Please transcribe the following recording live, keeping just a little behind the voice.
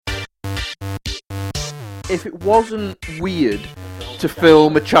if it wasn't weird to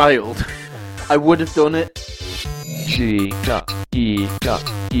film a child, I would have done it. G.E.E.K.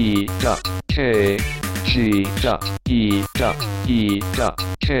 G.E.E.K. G.E.E.K.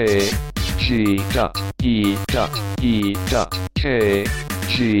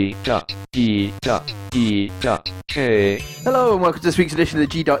 G.E.E.K. Hello and welcome to this week's edition of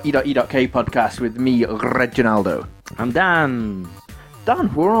the G.E.E.K podcast with me, Reginaldo. I'm Dan.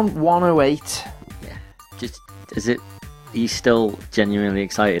 Dan, we're on 108. Yeah. Are you still genuinely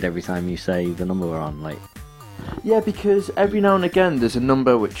excited every time you say the number we're on? Like, Yeah, because every now and again there's a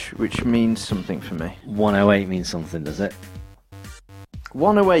number which means something for me. 108 means something, does it?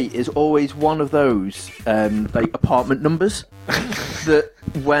 108 is always one of those like apartment numbers that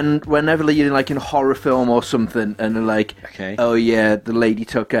whenever you're like in a horror film or something and they're like, Okay. oh yeah, the lady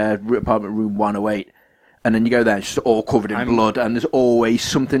took apartment room 108, and then you go there, it's just all covered in blood, and there's always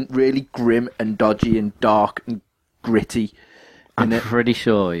something really grim and dodgy and dark and gritty in it. Pretty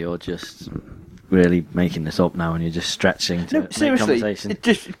sure you're just really making this up now and you're just stretching to make Seriously, conversation.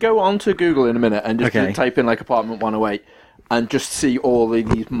 just go on to Google in a minute and just Okay. type in like apartment 108 and just see all of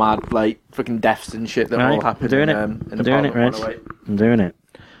these mad like fucking deaths and shit that all happen. I'm doing it. in I'm doing it, apartment Reg. 108. I'm doing it.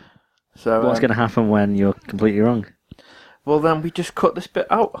 So What's going to happen when you're completely wrong? well, then we just cut this bit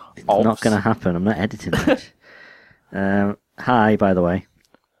out. It's not going to happen. I'm not editing it. Hi, by the way.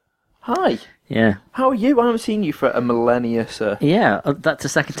 Hi, Yeah. how are you? I haven't seen you for a millennia, sir. Yeah, that's the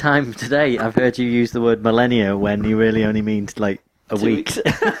second time today I've heard you use the word millennia when you really only mean like a 2 week.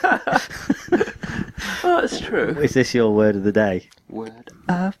 weeks. Oh, that's true. Is this your word of the day? Word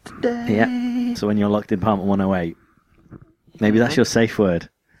of the day. Yeah. So when you're locked in apartment 108, maybe that's your safe word.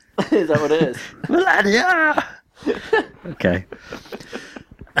 Is that what it is? Millennia! Okay.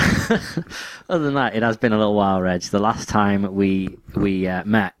 Other than that, it has been a little while, Reg. The last time we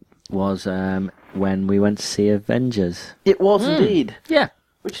met was when we went to see Avengers. It was indeed. Yeah.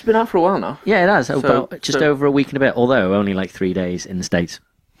 Which has been out for a while now. Yeah, it has. Just so- over a week and a bit, although only like 3 days in the States.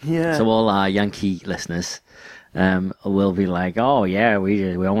 Yeah. So all our Yankee listeners will be like, "Oh yeah,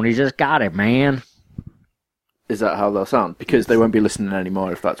 we only just got it, man." Is that how they'll sound? Because they won't be listening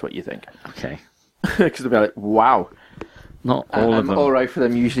anymore if that's what you think. Okay, Because they'll be like, wow. not all of I'm them. alright for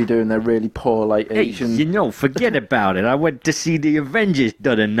them usually doing their really poor, like, Hey, Asian... forget about it. I went to see the Avengers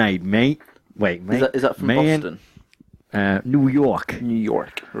the other night, mate. Wait, mate. Is that from man. Boston? New York. New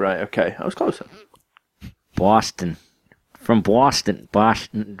York. Right, okay. I was closer. Boston. From Boston.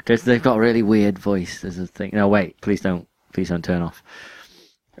 Boston. Because they've got a really weird voice. There's a thing. No, wait. Please don't turn off.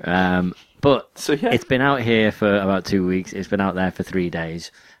 But So, yeah. it's been out here for about 2 weeks. It's been out there for 3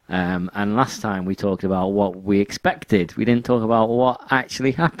 days. And last time we talked about what we expected. We didn't talk about what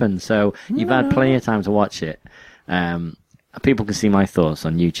actually happened. So you've had plenty of time to watch it. People can see my thoughts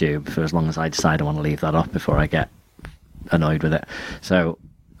on YouTube for as long as I decide I want to leave that off before I get annoyed with it. So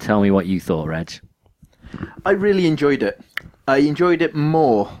tell me what you thought, Reg. I really enjoyed it. I enjoyed it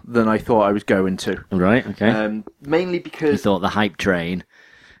more than I thought I was going to. Right, okay. Mainly You because... thought the hype train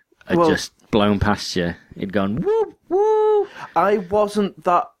had just blown past you. It'd gone, woo, woo. I wasn't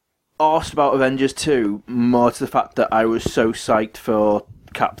that arsed about Avengers 2, more to the fact that I was so psyched for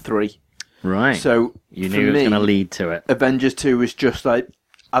Cap 3. Right. So, you for knew it was me, going to lead to it. Avengers 2 was just like,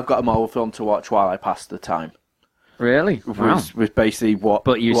 I've got a Marvel film to watch while I pass the time. Really? Wow. Was basically what.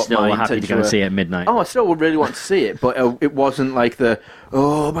 But you what still my were happy to intentions go and were. see it at midnight. Oh, I still would really want to see it, but it wasn't like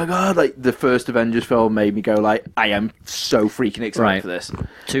oh my god, like the first Avengers film made me go like, I am so freaking excited Right. for this.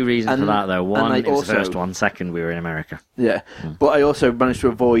 2 reasons for and- that, though. One, and I it was also- the first one. Second, we were in America. Yeah, but I also managed to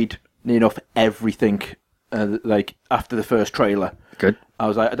avoid near enough everything. Like after the first trailer, Good. I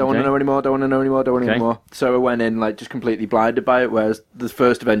was like, I don't want to Okay. know anymore. Don't want to know anymore. Don't want to know Okay. anymore. So I went in like just completely blinded by it. Whereas the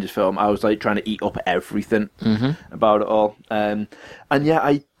first Avengers film, I was like trying to eat up everything about it all. And yeah,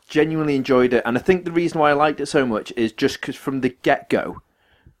 I genuinely enjoyed it. And I think the reason why I liked it so much is just because from the get go,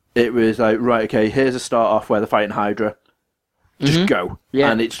 it was like, right, okay, here's a start off where they're fighting Hydra. Just go.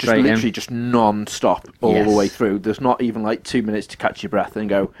 Yeah, And it's just straight in. literally just non-stop all the Yes. way through. There's not even like 2 minutes to catch your breath and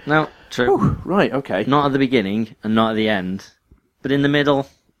go, No, true. "Whew, right, okay. Not at the beginning and not at the end. But in the middle,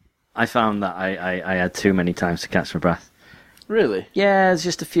 I found that I had too many times to catch my breath. Really? Yeah, there's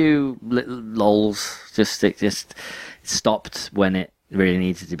just a few little lulls. It just stopped when it really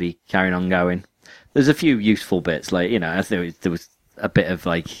needed to be carrying on going. There's a few useful bits, like, I think there was a bit of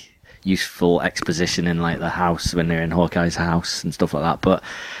like useful exposition in like the house when they're in Hawkeye's house and stuff like that. But I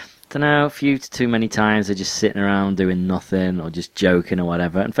don't know, a few to too many times they're just sitting around doing nothing or just joking or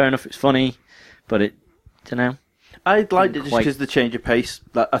whatever. And fair enough, it's funny, but it, don't know. I liked it just because of the change of pace.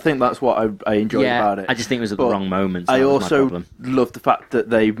 I think that's what I enjoyed about it. I just think it was at the wrong moment. I also love the fact that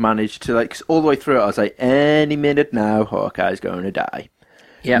they managed to, like, 'cause all the way through it, I was like, any minute now, Hawkeye's going to die.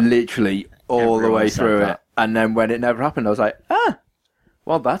 Yeah. Literally all the way through it. And then when it never happened, I was like,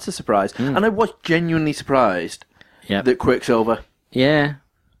 well, that's a surprise. And I was genuinely surprised that Quicksilver. Yeah.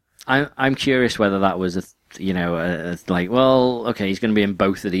 I'm curious whether that was like, well, okay, he's going to be in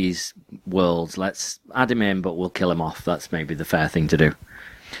both of these worlds. Let's add him in, but we'll kill him off. That's maybe the fair thing to do.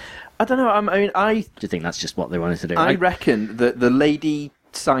 I don't know. Do you think that's just what they wanted to do? I reckon that the lady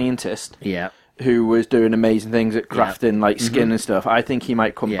scientist, yeah, who was doing amazing things at crafting skin and stuff, I think he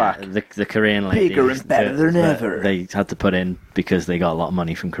might come back. The Korean lady, bigger and better than ever. They had to put in because they got a lot of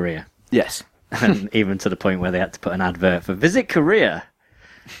money from Korea. Yes, and even to the point where they had to put an advert for Visit Korea.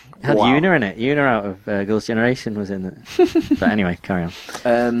 It had Una in it. Una out of Girls' Generation was in it. But anyway, carry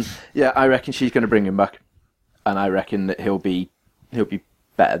on. Yeah, I reckon she's going to bring him back, and I reckon that he'll be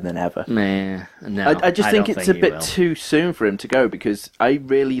better than ever. Nah, no, I just think it's a bit too soon for him to go because I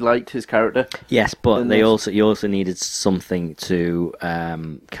really liked his character. Yes, but you also needed something to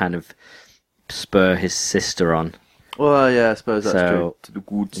kind of spur his sister on. Well, yeah, I suppose that's true. To the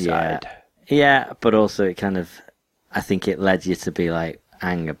good side. Yeah, but also it kind of, I think it led you to be like,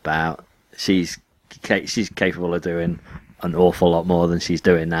 hang about. She's capable of doing an awful lot more than she's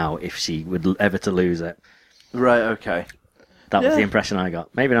doing now if she would ever to lose it. Right, okay. That was the impression I got.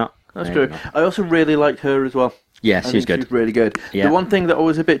 Maybe not. That's true. I also really liked her as well. Yeah, she was good. She was really good. Yeah. The one thing that I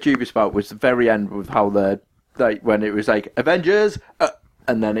was a bit dubious about was the very end with how when it was like, Avengers,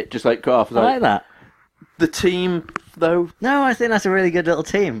 and then it just like cut off. I like that. The team, though. No, I think that's a really good little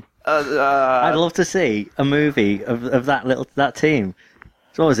team. I'd love to see a movie of that team.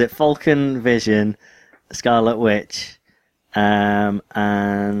 So what was it? Falcon, Vision, Scarlet Witch, and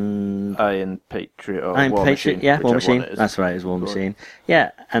Iron Patriot or War Machine. Yeah, War Machine. That's right, it's War Machine.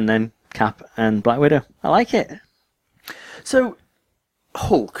 Yeah, and then Cap and Black Widow. I like it. So,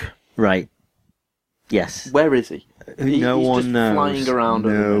 Hulk. Right. Yes. Where is he? No one just knows. Flying around.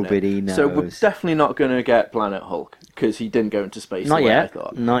 Nobody knows. So we're definitely not going to get Planet Hulk because he didn't go into space. Not yet. I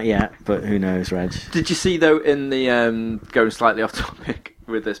thought. Not yet. But who knows, Reg? Did you see though in the going slightly off topic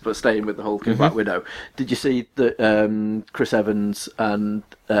with this, but staying with the Hulk and Black Widow? Did you see that Chris Evans and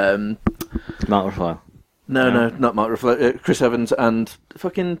Mark Ruffalo? No, not Mark Ruffalo. Chris Evans and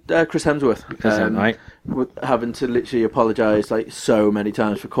fucking Chris Hemsworth. Right. Having to literally apologise like so many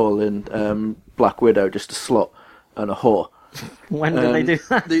times for calling Black Widow just a slut and a whore. When did they do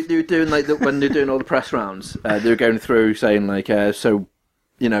that? They were doing when they're doing all the press rounds. They were going through saying like, so,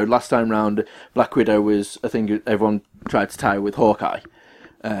 last time round, Black Widow was, I think everyone tried to tie with Hawkeye.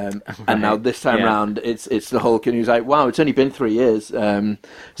 And now this time round, it's the Hulk, and he was like, "Wow, it's only been 3 years.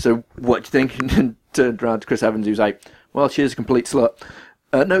 So what do you think?" And turned around to Chris Evans, who was like, "Well, she is a complete slut."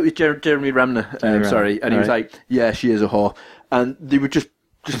 No, it was Jeremy Renner. Sorry, and he was like, "Yeah, she is a whore." And they were just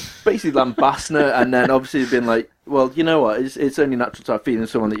basically lambasting her, and then obviously been like, "Well, you know what? It's only natural to have feelings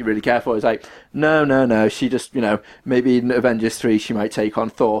for someone that you really care for." It's like, no. She just, maybe in Avengers 3 she might take on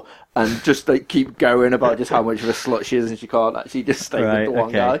Thor, and just like keep going about just how much of a slut she is, and she can't actually just stay with the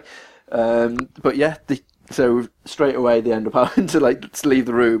one guy. But yeah, so straight away they end up having to let's leave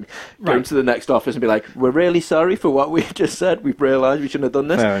the room, go into the next office, and be like, "We're really sorry for what we just said. We've realised we shouldn't have done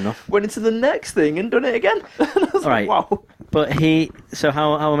this." Fair enough. Went into the next thing and done it again. Right. Wow. But so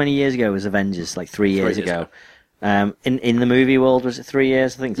how many years ago was Avengers? Like 3 years ago. In the movie world, was it 3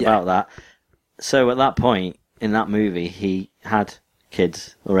 years? I think it's about that. So at that point in that movie, he had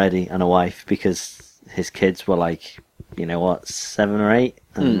kids already and a wife because his kids were 7 or 8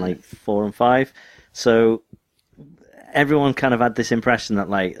 and 4 and 5. So everyone kind of had this impression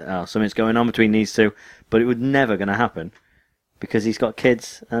that something's going on between these two, but it was never going to happen because he's got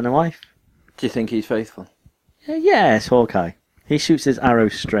kids and a wife. Do you think he's faithful? Yeah, it's Hawkeye. He shoots his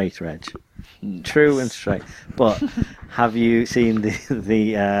arrows straight, Reg. True and straight. But have you seen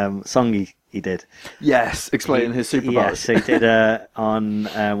the song he did? Yes, explaining his superpowers. Yes, so he did on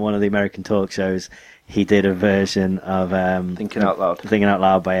one of the American talk shows. He did a version of Thinking Out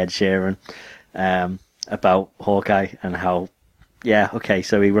Loud by Ed Sheeran about Hawkeye and how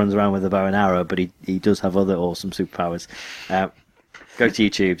so he runs around with a bow and arrow, but he does have other awesome superpowers. Go to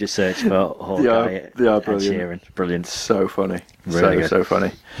YouTube, just search for Hawkeye. They are Ed Sheeran. Brilliant. So funny. Really so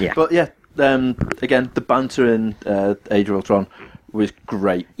funny. Yeah. But yeah, again, the banter in Age of Ultron was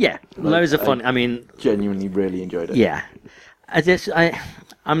great. Yeah, loads of fun. I mean, genuinely really enjoyed it. Yeah.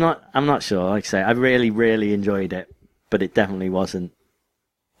 I'm not sure. Like I say, I really, really enjoyed it, but it definitely wasn't.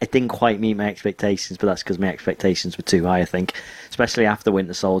 It didn't quite meet my expectations, but that's because my expectations were too high, I think. Especially after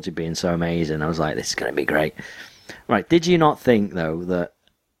Winter Soldier being so amazing. I was like, this is going to be great. Right. Did you not think, though, that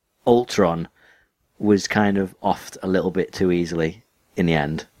Ultron was kind of offed a little bit too easily in the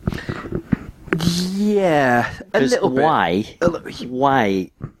end? Yeah, a little bit.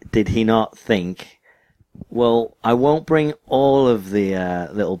 Why did he not think, well, I won't bring all of the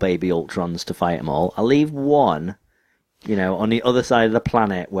little baby Ultrons to fight them all. I'll leave one, on the other side of the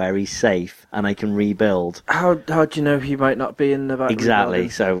planet where he's safe and I can rebuild. How do you know he might not be in the back? Exactly.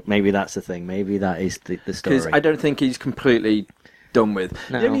 So maybe that's the thing. Maybe that is the story. Because I don't think he's completely done with.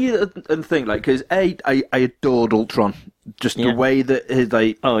 No. The only other thing, because I adored Ultron. Just the way that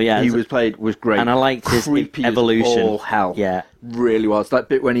he was played was great. And I liked his creepy evolution. As all hell. Yeah. Really was. That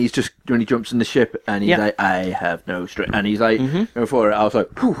bit when he jumps in the ship and he's like, I have no strength. And he's like, going for it. I was like,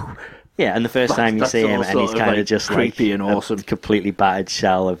 whew. Yeah, and the first time you see him and he's kind of just creepy and awesome. A completely battered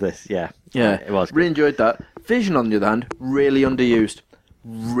shell of this. Yeah. Yeah. It was. Really enjoyed that. Vision, on the other hand, really underused.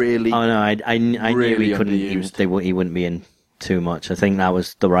 Really. Oh, no, I knew he couldn't. He wouldn't be in too much. I think that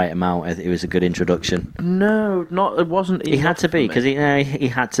was the right amount. It was a good introduction. No, it wasn't. He had to be, because he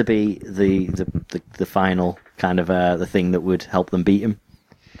had to be the final kind of the thing that would help them beat him.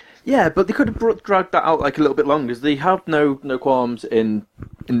 Yeah, but they could have dragged that out like a little bit longer, because they have no qualms in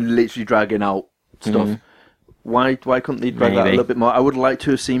literally dragging out stuff. Why couldn't they drag that a little bit more? I would like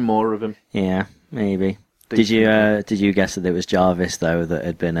to have seen more of him. Yeah, maybe. Did you guess that it was Jarvis, though, that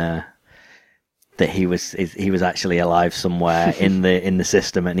had been that he was actually alive somewhere in the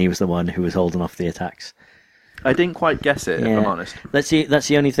system, and he was the one who was holding off the attacks? I didn't quite guess it, if I'm honest. That's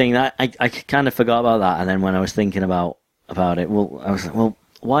the only thing that I kind of forgot about that, and then when I was thinking about it, I was like, well,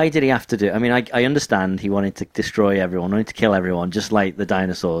 why did he have to do it? I mean, I understand he wanted to destroy everyone, wanted to kill everyone, just like the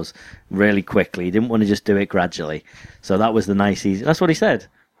dinosaurs, really quickly. He didn't want to just do it gradually. So that was the nice, easy... That's what he said.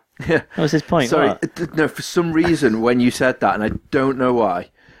 Yeah. That was his point. Sorry, no, for some reason, when you said that, and I don't know why,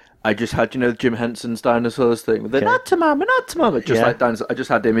 I just had, Jim Henson's dinosaurs thing. With the not to mama, just like dinosaurs. I just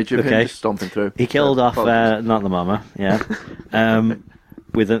had the image of him just stomping through. He killed off, not the mama,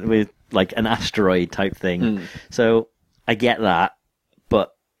 with like an asteroid type thing. So I get that.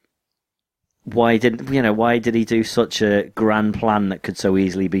 But why did he do such a grand plan that could so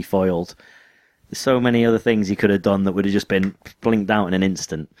easily be foiled? There's so many other things he could have done that would have just been blinked out in an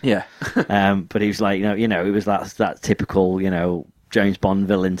instant. Yeah. But he was like, it was that typical, James Bond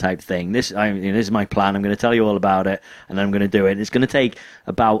villain type thing. This is my plan. I'm going to tell you all about it, and then I'm going to do it. It's going to take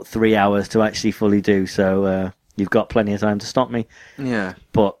about 3 hours to actually fully do. So you've got plenty of time to stop me. Yeah.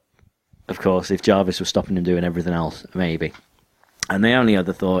 But of course, if Jarvis was stopping him doing everything else, maybe. And the only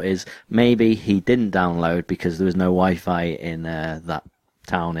other thought is maybe he didn't download because there was no Wi-Fi in that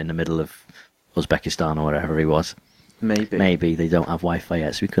town in the middle of Uzbekistan or wherever he was. Maybe they don't have Wi-Fi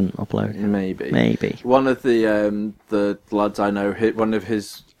yet, so we couldn't upload. Maybe. One of the lads I know, one of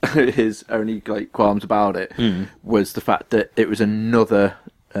his only qualms about it was the fact that it was another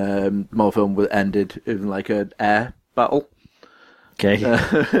Marvel film that ended in an air battle. Okay.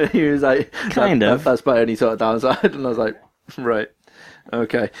 He was like, kind of. That's my only sort of downside, and I was like, right,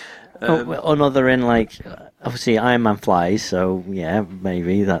 okay. Another in obviously Iron Man flies, so yeah,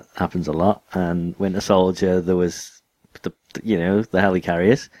 maybe that happens a lot. And Winter Soldier, there was the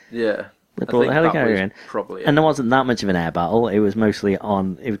helicarriers. Yeah, they brought the helicarrier in, probably. And there wasn't that much of an air battle. It was mostly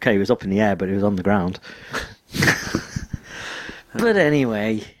it was up in the air, but it was on the ground. But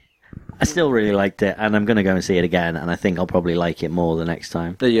anyway, I still really liked it, and I'm going to go and see it again, and I think I'll probably like it more the next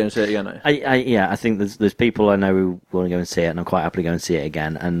time. Are you going to see it again? I think there's people I know who want to go and see it, and I'm quite happy to go and see it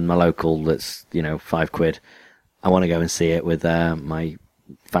again. And my local, that's £5, I want to go and see it with my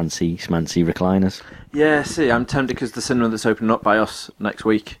fancy schmancy recliners. Yeah, see, I'm tempted because the cinema that's opening up by us next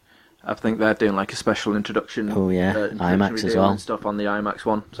week, I think they're doing a special introduction. Oh yeah, IMAX as well. And stuff on the IMAX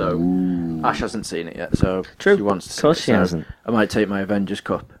one. So Ash hasn't seen it yet, so true. She wants to. Of course, she hasn't. I might take my Avengers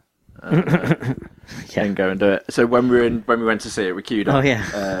cup and go and do it. So when we went to see it, we queued up. Oh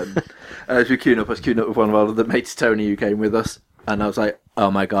yeah. As we queued up, I was queuing up with one of our other mates, Tony, who came with us. And I was like, oh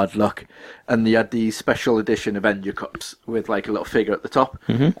my god, look. And they had these special edition Avenger cups with a little figure at the top.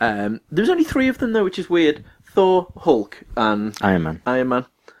 There was only 3 of them though, which is weird. Thor, Hulk, and Iron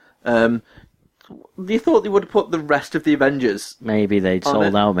Man. You thought they would have put the rest of the Avengers? Maybe they'd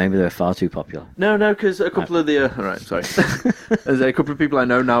sold out. Maybe they were far too popular. No, because a couple of the... all right, sorry. There's a couple of people I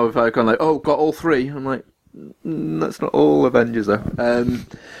know now have gone got all 3. I'm like, that's not all Avengers though.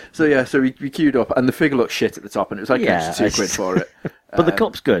 So we queued up, and the figure looked shit at the top, and it was extra £2 for it. But the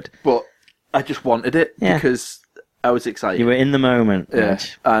cup's good. But I just wanted it because I was excited. You were in the moment. Yeah.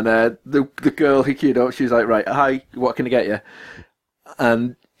 And the girl who queued up, she was like, right, hi, what can I get you?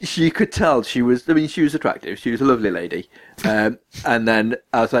 And she could tell she was attractive. She was a lovely lady. And then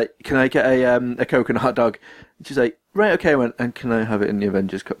I was like, can I get a Coke and a hot dog? She's like, right, okay. I went, and can I have it in the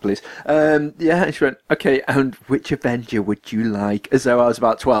Avengers Cup, please? Yeah. And she went, okay. And which Avenger would you like? As though I was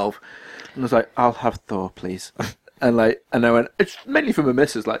about 12, and I was like, I'll have Thor, please. And I went, it's mainly for my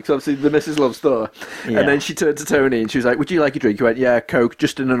missus, like, 'cause obviously the missus loves Thor. Yeah. And then she turned to Tony and she was like, would you like a drink? He went, yeah, Coke,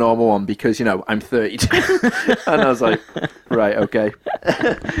 just in a normal one because, I'm 32. And I was like, right, okay.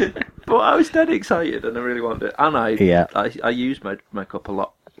 But I was dead excited and I really wanted it. And I used my cup a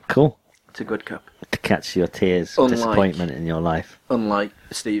lot. Cool. It's a good cup. To catch your tears, disappointment in your life. Unlike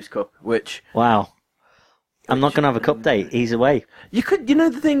Steve's cup, which... Wow. I'm not going to have a cup date. He's away. You could,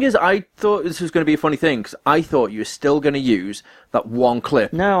 the thing is, I thought this was going to be a funny thing, because I thought you were still going to use that one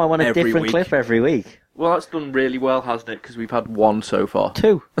clip. No, I want a every different week. clip every week. Well, that's done really well, hasn't it? Because we've had one so far.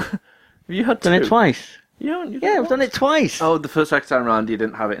 2. Have you had Done two? it twice. Yeah, I've done it twice. Oh, the second time around you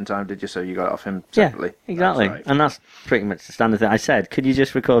didn't have it in time, did you? So you got it off him separately. Yeah, exactly. That's right. And that's pretty much the standard thing. I said, could you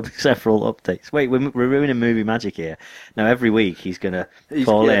just record several updates? Wait, we're ruining movie magic here. Now, every week he's going to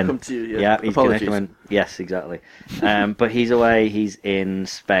call in. Come to you, yeah, he's going to Apologies. come in. Yes, exactly. But he's away. He's in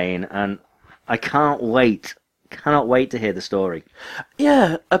Spain. And I cannot wait to hear the story.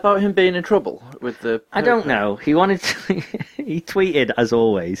 Yeah, about him being in trouble with the... I don't know. He wanted to... he tweeted, as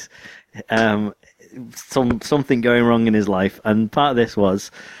always, something going wrong in his life, and part of this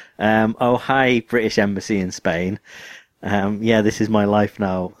was, oh, hi, British Embassy in Spain. This is my life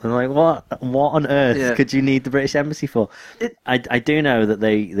now. And I'm like, what on earth could you need the British Embassy for? I do know that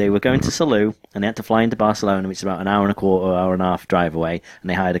they were going to Salou, and they had to fly into Barcelona, which is about an hour and a quarter, hour and a half drive away, and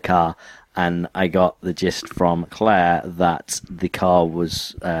they hired a car. And I got the gist from Claire that the car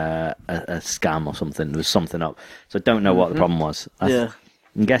was a scam or something. There was something up. So I don't know what the problem was.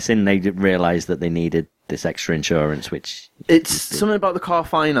 I'm guessing they didn't realise that they needed this extra insurance, which... It's something about the car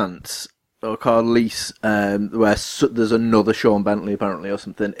finance, or car lease, where there's another Sean Bentley, apparently, or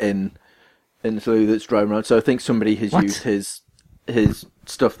something, in Salou that's driving around. So I think somebody has used his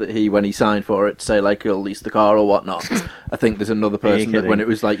stuff that when he signed for it, to say, like, he'll lease the car or whatnot. I think there's another person that, when it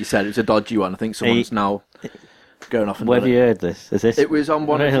was, like you said, it was a dodgy one, I think someone's now... going off and where have you heard this? Is this? It was on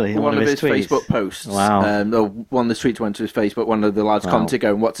one of his tweets? Facebook posts. Wow. One of the tweets went to his Facebook. One of the lads commented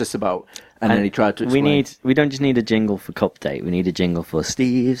going, "What's this about?" And then he tried to explain. We don't just need a jingle for Cup Date. We need a jingle for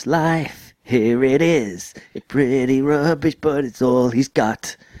Steve's life. Here it is. It's pretty rubbish, but it's all he's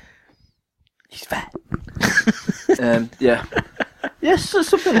got. He's fat. Yeah. Yes,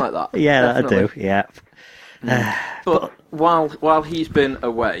 something like that. Yeah, I do. Yeah. But while he's been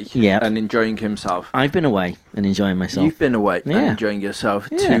away and enjoying himself, I've been away and enjoying myself. You've been away and enjoying yourself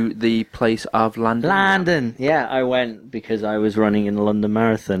to the place of London. London, yeah, I went because I was running in the London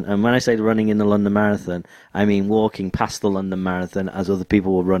Marathon, and when I say running in the London Marathon, I mean walking past the London Marathon as other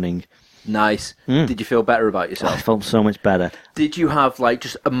people were running. Nice. Did you feel better about yourself? I felt so much better. Did you have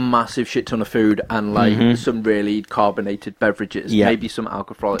just a massive shit ton of food and some really carbonated beverages? Yeah. Maybe some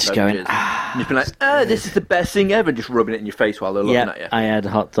alcoholic just beverages? And you've been like, this is the best thing ever, just rubbing it in your face while they're looking at you. I had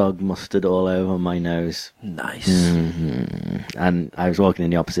hot dog mustard all over my nose. Nice. And I was walking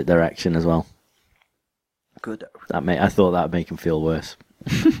in the opposite direction as well. Good. I thought that would make him feel worse.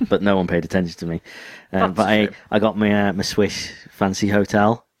 But no one paid attention to me. But I got my Swiss fancy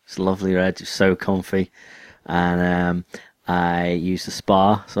hotel. It's lovely, Red. It's so comfy, and I used the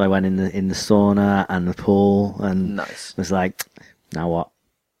spa. So I went in the sauna and the pool, and was like, now what?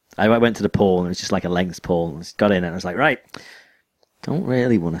 I went to the pool, and it was just like a length pool. And I just got in, and I was like, right, don't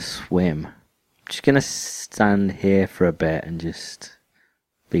really want to swim. I'm just gonna stand here for a bit and just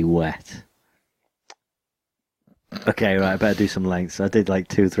be wet. Okay, right. I better do some lengths. So I did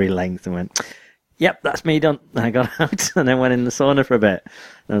 2-3 lengths and went. Yep, that's me done. And I got out and then went in the sauna for a bit.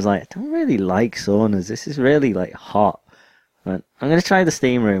 And I was like, I don't really like saunas. This is really hot. I went, I'm going to try the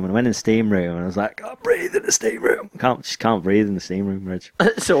steam room. And I went in the steam room and I was like, I can't breathe in the steam room. Just can't breathe in the steam room, Reg.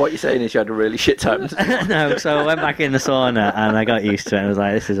 So what you're saying is you had a really shit time? No, so I went back in the sauna and I got used to it. And I was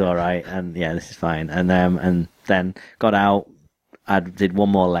like, this is all right. And yeah, this is fine. And then got out. I did one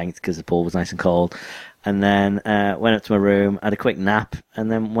more length because the pool was nice and cold. And then went up to my room, had a quick nap,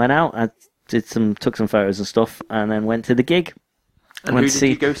 and then went out. I took some photos and stuff, and then went to the gig. And who did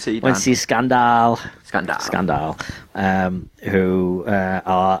you go see, Dan? Went to see Scandal, who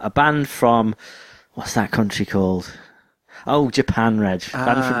are a band from, what's that country called? Oh, Japan, Reg.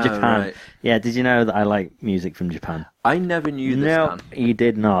 Band from Japan. Right. Yeah, did you know that I like music from Japan? I never knew this, No, Dan. you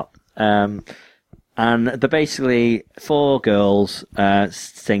did not. And they're basically 4 girls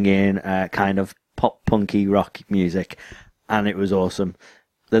singing kind of pop-punky rock music, and it was awesome.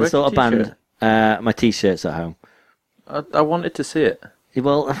 They're the Where's sort of your band... t-shirt? My T-shirt's at home. I wanted to see it.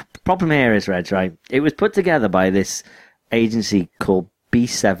 Well, the problem here is, Reg, right? It was put together by this agency called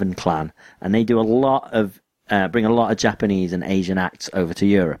B7 Clan, and they do a lot of bring a lot of Japanese and Asian acts over to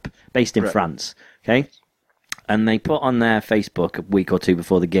Europe, based in France. Okay. And they put on their Facebook a week or two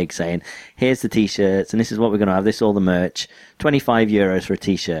before the gig saying, here's the T-shirts, and this is what we're going to have, this is all the merch, €25 for a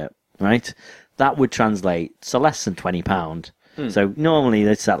T-shirt, right? That would translate to less than £20. So normally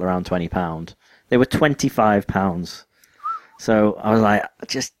they'd settle around £20. They were £25. So I was like,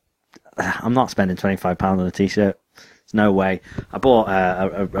 I'm not spending £25 on a T-shirt. There's no way. I bought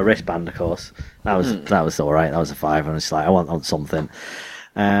a wristband, of course. That was all right. That was a five. I was just like, I want something.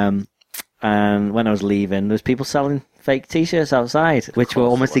 And when I was leaving, there was people selling fake T-shirts outside, which were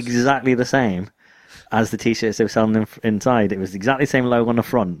almost exactly the same as the T-shirts they were selling inside. It was exactly the same logo on the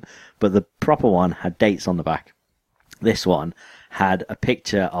front, but the proper one had dates on the back. This one had a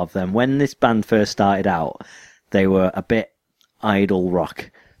picture of them. When this band first started out, they were a bit idol rock.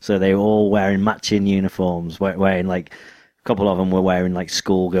 So they were all wearing matching uniforms, wearing like, a couple of them were wearing like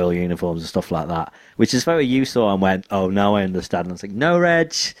schoolgirl uniforms and stuff like that, which is where you saw and went, oh, now I understand. And I was like, no,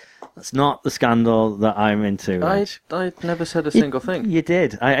 Reg, that's not the scandal that I'm into. Reg. I never said a single thing. You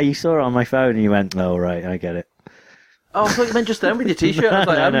did. You saw it on my phone and you went, oh, right, I get it. Oh, I thought you meant just then with your T-shirt. I was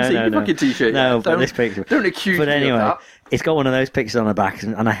like, I haven't seen your fucking T-shirt yet. No, but this picture. Don't accuse me anyway, of that. It's got one of those pictures on the back,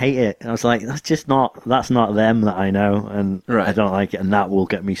 and I hate it. I was like, that's not them that I know, and I don't like it, and that will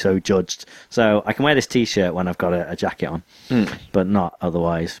get me so judged. So I can wear this T-shirt when I've got a jacket on, but not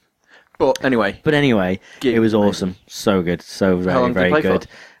otherwise. But anyway, it was awesome. So good. So very, very good.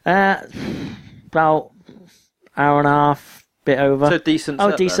 About hour and a half. Bit over. So decent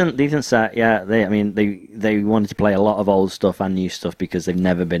set. Decent set, yeah. They wanted to play a lot of old stuff and new stuff because they've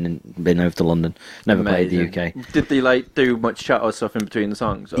never been over to London, never played the UK. Did they do much chat or stuff in between the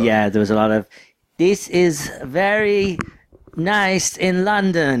songs? Or? Yeah, there was a lot of, this is very nice in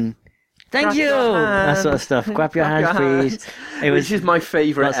London. Thank you! That sort of stuff. Clap your hands, please. Which is my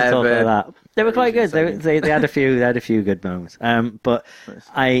favourite ever. Like that. They were quite good. They had a few good moments. But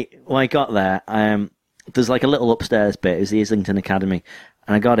when I got there, there's like a little upstairs bit. It was the Islington Academy.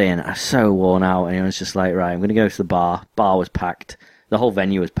 And I got in. I was so worn out. And I was just like, right, I'm going to go to the bar. Bar was packed. The whole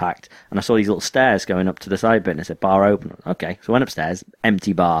venue was packed. And I saw these little stairs going up to the side bit. And it said, bar open. Okay. So I went upstairs.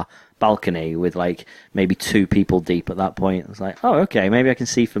 Empty bar. Balcony with like maybe 2 people deep at that point. I was like, oh, okay. Maybe I can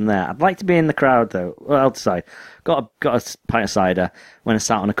see from there. I'd like to be in the crowd, though. Well, I'll decide. Got a pint of cider. Went and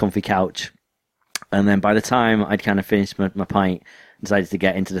sat on a comfy couch. And then by the time I'd kind of finished my pint, decided to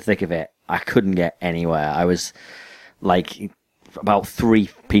get into the thick of it, I couldn't get anywhere. I was like about 3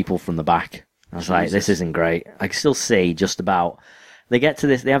 people from the back. I was like, this isn't great. I can still see just about. They get to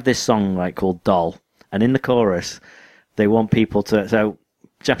this. They have this song like called Doll, and in the chorus, they want people to. So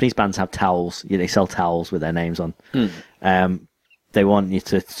Japanese bands have towels. They sell towels with their names on. They want you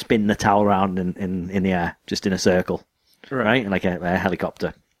to spin the towel around in the air, just in a circle, right? Like a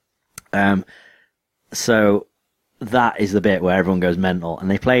helicopter. So that is the bit where everyone goes mental, and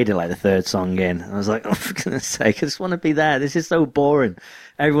they played it like the 3rd song in. And I was like, oh, for goodness sake, I just want to be there. This is so boring.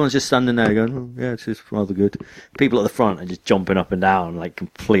 Everyone's just standing there going, oh, yeah, it's just rather good. People at the front are just jumping up and down, like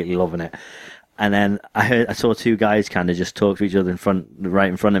completely loving it. And then I saw 2 guys kind of just talk to each other right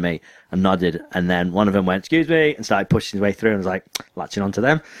in front of me, and nodded. And then one of them went, excuse me, and started pushing his way through, and I was like, latching onto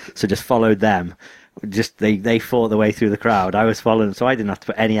them. So just followed them. Just they fought their way through the crowd. I was following, so I didn't have to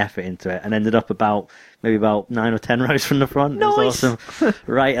put any effort into it, and ended up maybe about 9 or 10 rows from the front. Nice. It was awesome.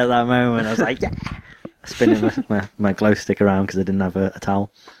 Right at that moment, I was like, yeah, spinning my glow stick around because I didn't have a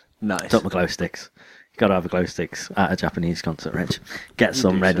towel. Nice. Took my glow sticks. You got to have a glow sticks at a Japanese concert, Rich. Get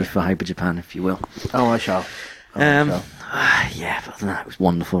some ready for Hyper Japan, if you will. Oh, I shall. Yeah, but that was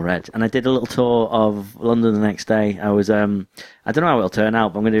wonderful, Reg. And I did a little tour of London the next day. I was, I don't know how it'll turn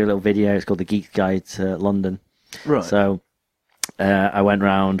out, but I'm going to do a little video. It's called The Geek Guide to London. Right. So I went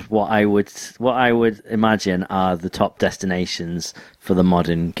round what I would imagine are the top destinations for the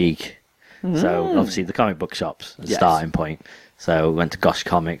modern geek. So obviously the comic book shops, the starting point. So went to Gosh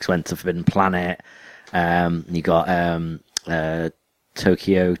Comics, went to Forbidden Planet. You got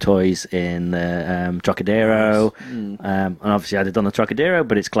Tokyo Toys in the Trocadero. And obviously I'd have done the Trocadero,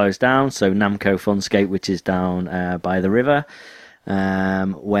 but it's closed down. So Namco Funscape, which is down by the river.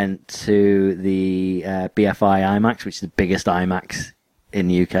 Went to the BFI IMAX, which is the biggest IMAX in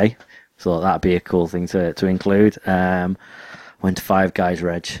the UK. So that'd be a cool thing to include. Went to Five Guys,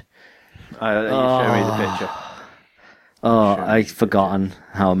 Reg. You show me the picture. Oh, I'd forgotten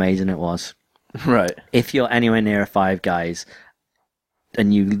how amazing it was. Right. If you're anywhere near a Five Guys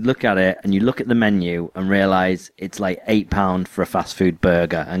and you look at it and you look at the menu and realise it's like £8 for a fast food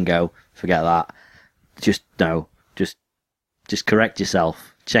burger and go, forget that. Just correct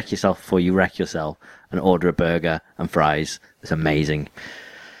yourself. Check yourself before you wreck yourself and order a burger and fries. It's amazing.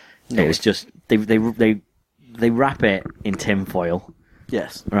 Nice. It was just, they they wrap it in tin foil,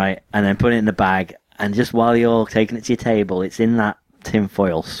 Yes. right, and then put it in the bag. And just while you're taking it to your table, it's in that tin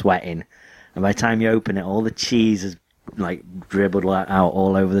foil, sweating. And by the time you open it, all the cheese is like dribbled out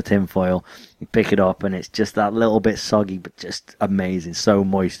all over the tin foil. You pick it up, and it's just that little bit soggy, but just amazing, so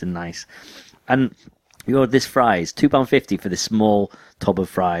moist and nice. And you ordered this fries, £2.50 for this small tub of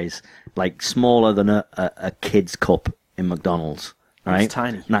fries, like smaller than a kid's cup in McDonald's. Right? It's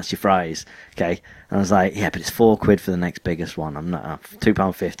tiny. And that's your fries. Okay. And I was like, yeah, but it's £4 for the next biggest one. I'm not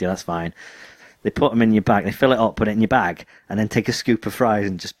 £2.50. That's fine. They put them in your bag. They fill it up, put it in your bag, and then take a scoop of fries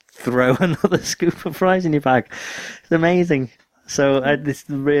and just throw another scoop of fries in your bag. It's amazing. So I had this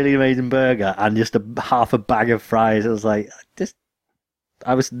really amazing burger and just half a bag of fries. It was like,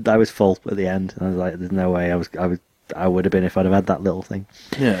 I was full at the end. I was like, there's no way I would have been if I'd have had that little thing.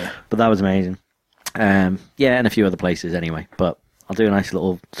 Yeah. But that was amazing. Yeah, and a few other places anyway. But I'll do a nice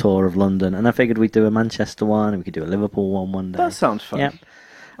little tour of London, and I figured we'd do a Manchester one, and we could do a Liverpool one day. That sounds fun. Yep.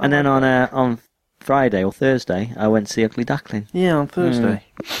 And then on Friday or Thursday, I went to see Ugly Duckling. Yeah, on Thursday.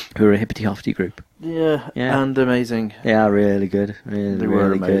 Who are a hippity hoppity group. Yeah, Yeah. and amazing. They are really good. Really, They were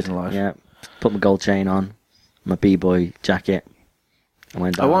really amazing good. live. Yeah. Put my gold chain on, my B-boy jacket. I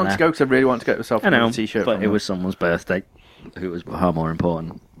went I down wanted there. to go because I really want to get myself I know, a t-shirt. but from it them. was someone's birthday, who was far more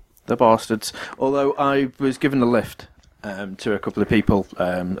important. The bastards. Although I was given a lift to a couple of people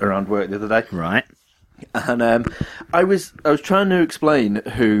around work the other day, Right. and I was trying to explain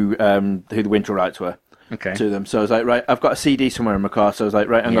who the Winter Rights were. Okay. To them. So I was like, right, I've got a CD somewhere in my car. So I was like,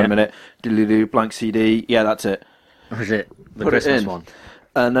 right, hang on Yeah. a minute. Do blank CD. Yeah, that's it. Was it the Put it Christmas in. one?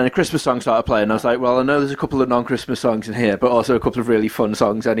 And then a Christmas song started playing. And I was like, well, I know there's a couple of non-Christmas songs in here, but also a couple of really fun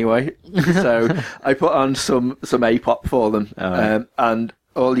songs anyway. So I put on some A-pop for them. Oh, right. And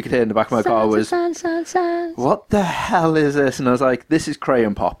all you could hear in the back of my car was, what the hell is this? And I was like, this is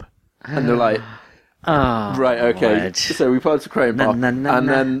Crayon Pop. And they're like, Oh, right, okay. Wedge. So we put on some Crayon Pop. And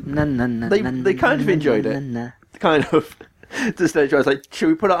then they kind of enjoyed it. Kind of. To the stage where I was like, should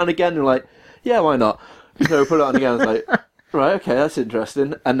we put it on again? And they're like, yeah, why not? So we put it on again. I was like, right, okay, that's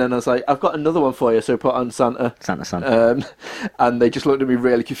interesting. And then I was like, I've got another one for you. So put on Santa. Santa. And they just looked at me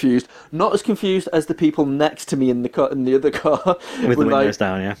really confused. Not as confused as the people next to me in the other car. With the were windows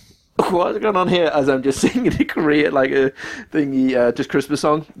down, yeah. What's going on here? As I'm just singing a Korean, like a thingy, just Christmas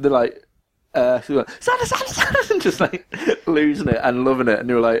song. They're like, Santa, Santa, Santa, and just like losing it and loving it. And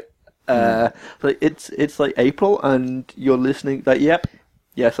they were like, like it's like April and you're listening. Like, yep,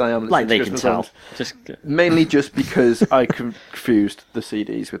 yes, I am. Like they listening to can Christmas tell. songs. Mainly just because I confused the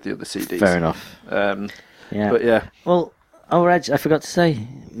CDs with the other CDs. Fair enough. Yeah. But yeah, Well, Reg, I forgot to say,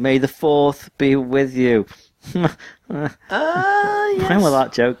 May the 4th be with you. yes. When will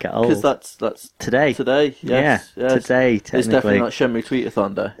that joke get old? Because that's Today. Today, yes, yeah, yes. today, It's definitely technically. not Shenmue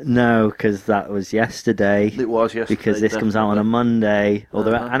Tweetathon Day. No, because that was yesterday. It was yesterday. Because this comes out on a definitely. Monday.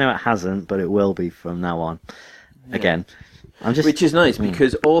 Although Uh-huh. I know it hasn't, but it will be from now on. Again. I'm just... Which is nice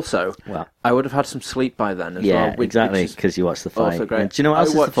because also Well, I would have had some sleep by then as yeah, well. which exactly, is because you watched the fight. also great. Do you know what I else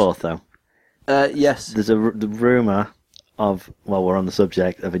is watched- the 4th, though? Yes. There's the rumour of, well, we're on the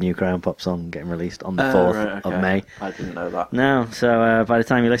subject of a new Crayon Pop song getting released on the 4th Right, okay. of May. I didn't know that. No, so by the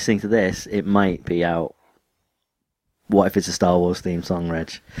time you're listening to this, it might be out. What if it's a Star Wars themed song,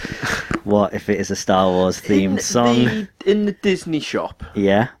 Reg? What if it is a Star Wars themed song? In the Disney shop,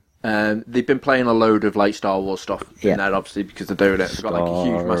 Yeah. they've been playing a load of like Star Wars stuff Yeah. in there, obviously, because they're doing it. They've got like a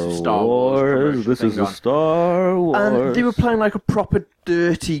huge, massive Star Wars. promotion This thing is a going. Star Wars. And they were playing like a proper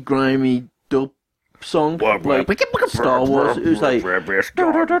dirty, grimy dub song, like Star Wars. It was like.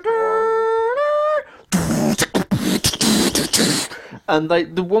 And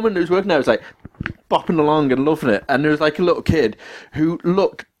like the woman who was working there was like bopping along and loving it, and there was like a little kid who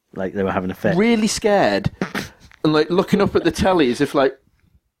looked Like they were having a fit. really scared and like looking up at the telly as if like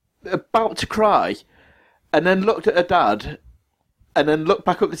about to cry, and then looked at her dad, and then looked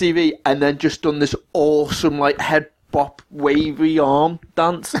back up the TV, and then just done this awesome like head bop wavy arm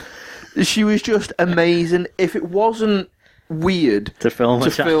dance. She was just amazing. If it wasn't weird To film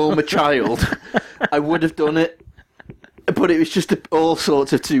a child, I would have done it. But it was just all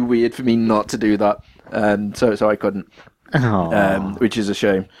sorts of too weird for me not to do that. So I couldn't, Oh. which is a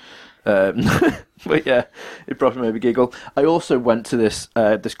shame. But yeah, it probably made me giggle. I also went to this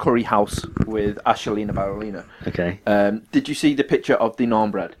curry house with Ashelina Barolina. Okay. Did you see the picture of the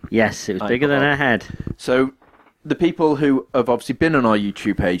naan bread? Yes, it was bigger than her head. So the people who have obviously been on our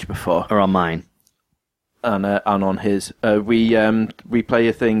YouTube page before Or on mine. and on his, we play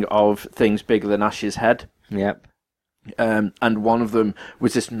a thing of things bigger than Ash's head. Yep. And one of them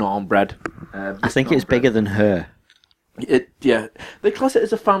was this naan bread. I think it was bigger than her. They class it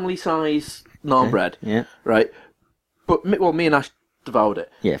as a family size naan bread. Yeah. Right. But me and Ash devoured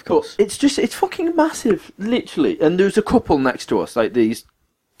it. Yeah, of course. But it's fucking massive, literally. And there was a couple next to us, like these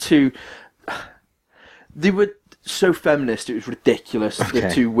two. They were so feminist, it was ridiculous. Okay. The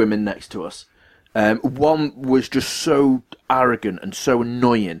two women next to us. One was just so arrogant and so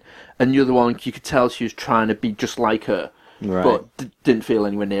annoying, and the other one, you could tell she was trying to be just like her. Right. But didn't feel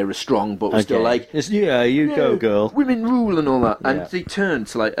anywhere near as strong, but was still like, you go, girl. women rule and all that. And Yeah. they turned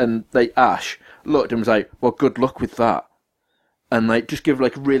to Ash looked and was like, well, good luck with that. And just give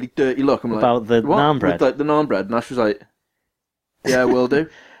like a really dirty look. I'm About like, the what? naan bread? With, the naan bread. And Ash was like, yeah, will do.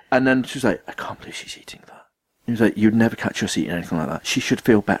 And then she was like, I can't believe she's eating that. He was like, you'd never catch us eating anything like that. She should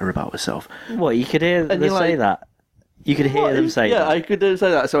feel better about herself. What, you could hear them you're say like, that? You could hear them say that? Yeah, I could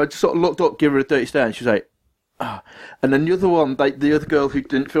say that. So I just sort of looked up, give her a dirty stare, and she was like, ah. And then the other one, the other girl who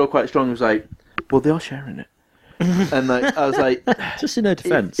didn't feel quite strong was like, well, they are sharing it. And I was like, just in her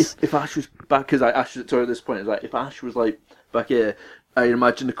defence. If Ash was back, because Ash was at this point, it was like, if Ash was back here, I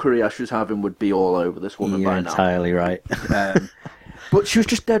imagine the curry Ash was having would be all over this woman You're by now. entirely right. But she was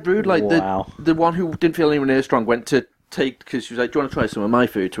just dead rude. Like Wow. the one who didn't feel anywhere near strong went to take, because she was like, do you want to try some of my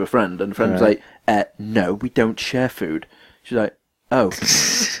food, to a friend? And the friend was like, no, we don't share food. She's like, oh.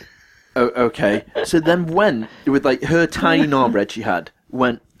 Oh, okay. So then went with her tiny naan bread she had,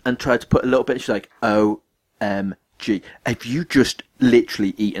 went and tried to put a little bit. She's like, OMG, have you just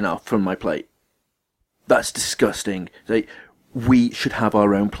literally eaten off from my plate? That's disgusting. Like, we should have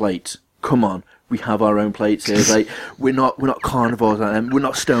our own plates. Come on, we have our own plates here. Like, we're not carnivores like them. We're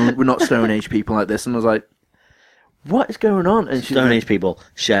not Stone Age people like this. And I was like, what is going on? And she's Stone Age people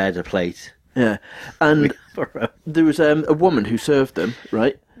shared a plate. Yeah, and there was a woman who served them,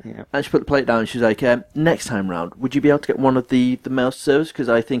 right? Yeah. And she put the plate down and she's like, next time round, would you be able to get one of the male servers? Because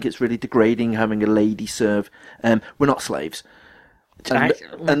I think it's really degrading having a lady serve. We're not slaves. And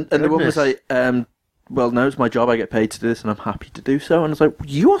the woman was like, well, no, it's my job. I get paid to do this and I'm happy to do so. And I was like,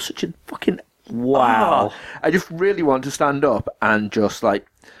 you are such a fucking... Wow. I just really want to stand up and just well,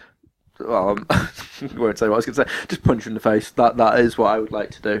 I won't say what I was going to say. Just punch her in the face. That is what I would like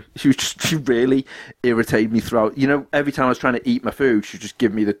to do. She really irritated me throughout. Every time I was trying to eat my food, she'd just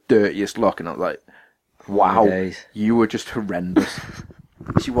give me the dirtiest look, and I was like, "Wow, you were just horrendous."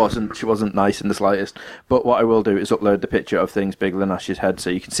 She wasn't nice in the slightest. But what I will do is upload the picture of things bigger than Ash's head,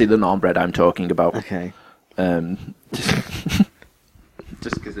 so you can see the naan bread I'm talking about. Okay.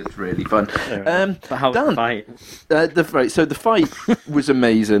 Just because it's really fun. But how was the fight? The fight was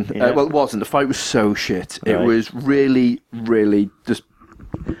amazing. Yeah. Well, it wasn't. The fight was so shit. Right. It was really, really just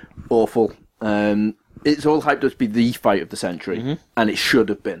awful. It's all hyped up to be the fight of the century, and it should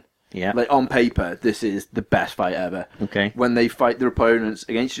have been. Yeah. On paper, this is the best fight ever. Okay. When they fight their opponents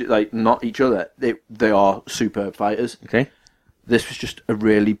against not each other, they are superb fighters. Okay. This was just a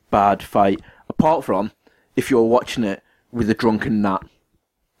really bad fight. Apart from if you're watching it with a drunken Nat.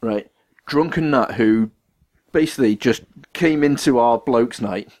 Right, drunken Nat who basically just came into our blokes'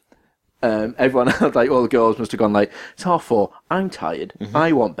 night. Everyone else, all the girls must have gone it's 4:30. I'm tired.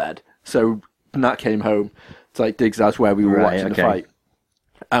 I want bed. So Nat came home to Dig's house where we were watching the fight,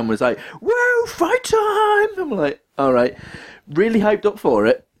 and was like, "Whoa, fight time!" I'm like, "All right," really hyped up for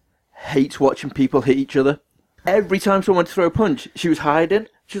it. Hates watching people hit each other. Every time someone went to throw a punch, she was hiding.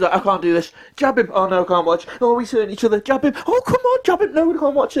 She was like, I can't do this. Jab him. Oh, no, I can't watch. Oh, we hurting each other. Jab him. Oh, come on, jab him. No, we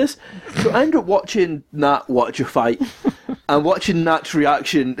can't watch this. So I ended up watching Nat watch a fight and watching Nat's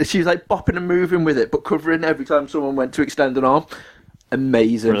reaction. She was bopping and moving with it, but covering every time someone went to extend an arm.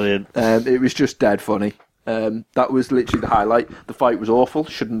 Amazing. Brilliant. It was just dead funny. That was literally the highlight. The fight was awful.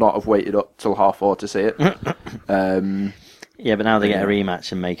 Should not have waited up till 4:30 to see it. Yeah, but now they get a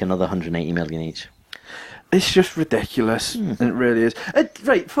rematch and make another 180 million each. It's just ridiculous. It really is.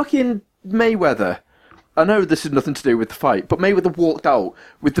 Right, fucking Mayweather. I know this has nothing to do with the fight, but Mayweather walked out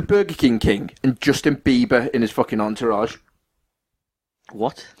with the Burger King and Justin Bieber in his fucking entourage.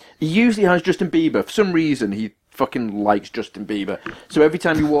 What? He usually has Justin Bieber. For some reason, he fucking likes Justin Bieber. So every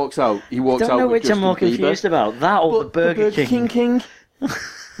time he walks out, I don't know with which Justin I'm more Bieber. confused about, that or the Burger King.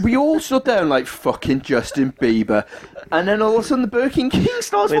 We all stood there and fucking Justin Bieber, and then all of a sudden the Burger King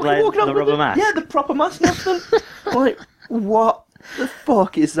starts With, fucking walking the up rubber with mask? Yeah, the proper mask. What the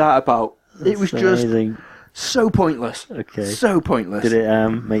fuck is that about? It was amazing. Just so pointless. Okay. So pointless. Did it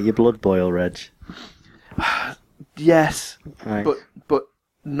make your blood boil, Reg? Yes, Right. but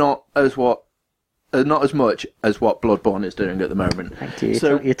not as not as much as what Bloodborne is doing at the moment. Thank you.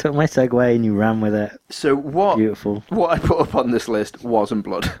 So You took my segue and you ran with it. So what? Beautiful. What I put up on this list wasn't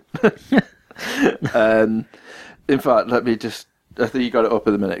blood. In fact, let me just. I think you got it up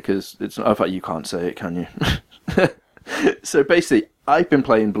in a minute because it's not. In fact, you can't say it, can you? So basically, I've been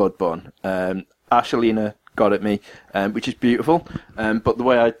playing Bloodborne. Ashelina got at me, which is beautiful. But the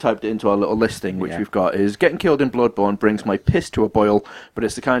way I typed it into our little listing, which we've got, is getting killed in Bloodborne brings my piss to a boil, but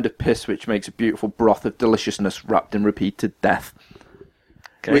it's the kind of piss which makes a beautiful broth of deliciousness wrapped in repeated death.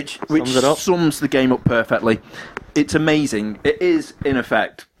 Okay. Which sums the game up perfectly. It's amazing. It is, in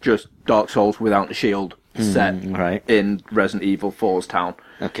effect, just Dark Souls without a shield set in Resident Evil 4's town.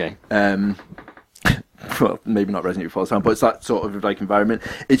 Okay. Well, maybe not Resident Evil 4's town, but it's that sort of like environment.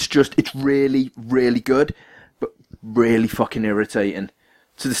 It's really, really good, but really fucking irritating.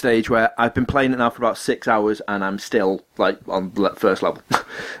 To the stage where I've been playing it now for about 6 hours and I'm still like on the first level,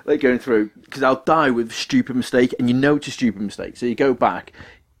 like going through, because I'll die with a stupid mistake, and you know it's a stupid mistake. So you go back,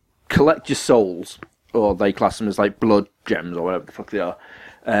 collect your souls, or they class them as like blood gems or whatever the fuck they are,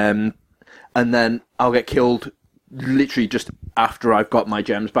 and then I'll get killed literally just after I've got my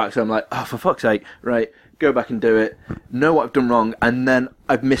gems back. So I'm like, oh, for fuck's sake, right, go back and do it, know what I've done wrong, and then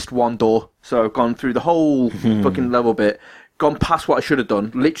I've missed one door. So I've gone through the whole fucking level bit, gone past what I should have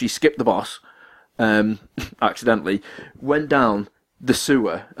done, literally skipped the boss, accidentally, went down the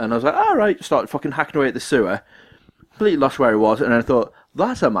sewer, and I was like, all right, started fucking hacking away at the sewer, completely lost where I was, and I thought,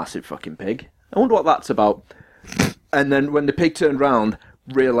 that's a massive fucking pig. I wonder what that's about. And then when the pig turned round,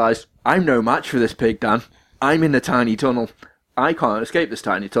 realised, I'm no match for this pig, Dan. I'm in a tiny tunnel. I can't escape this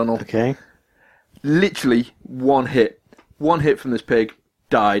tiny tunnel. Okay. Literally one hit from this pig,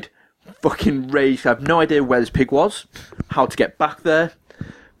 died. Fucking raged. I have no idea where this pig was, how to get back there.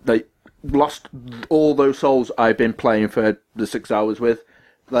 They lost all those souls I've been playing for the 6 hours with.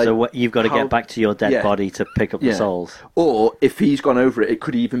 Like, so you've got to get back to your dead body to pick up the souls. Or if he's gone over it, it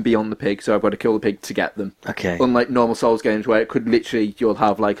could even be on the pig, so I've got to kill the pig to get them. Okay. Unlike normal Souls games where it could literally, you'll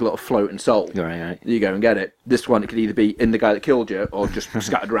have like a little floating soul. Right. You go and get it. This one, it could either be in the guy that killed you or just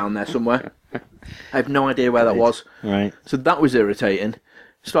scattered around there somewhere. I have no idea where that was. Right. So that was irritating.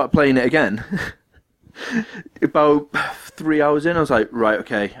 Started playing it again. About 3 hours in, I was like, right,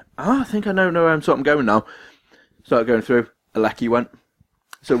 okay. I think I know where I'm going now. Started going through. Aleki went.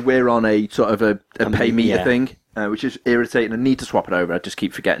 So we're on a sort of a pay meter thing, which is irritating. I need to swap it over. I just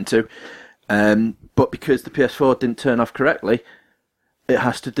keep forgetting to. But because the PS4 didn't turn off correctly, it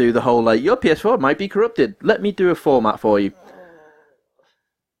has to do the whole, like, your PS4 might be corrupted. Let me do a format for you.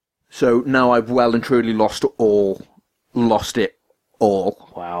 So now I've well and truly lost it all.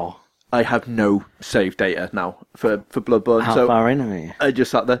 Wow. I have no save data now for Bloodborne. How far in are you? I just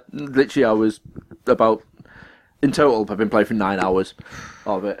sat there. Literally, I was about... In total, I've been playing for 9 hours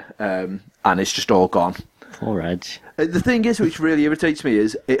of it, and it's just all gone. Poor Reg. The thing is, which really irritates me,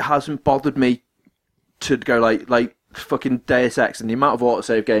 is it hasn't bothered me to go like fucking Deus Ex and the amount of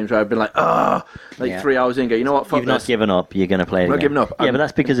autosave games where I've been like, 3 hours in, go, you know what, fuck You've not this. given up, you're going to play it again. I'm not giving up. Yeah, but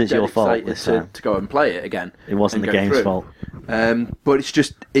that's because it's your fault this time. To go and play it again. It wasn't the game's fault. But it's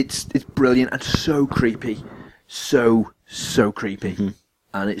just, it's brilliant and so creepy. So creepy.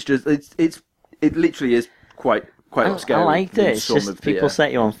 And it's just, it literally is quite scary. I liked it. It's just people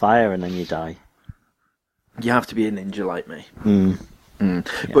set you on fire and then you die. You have to be a ninja like me. Yeah.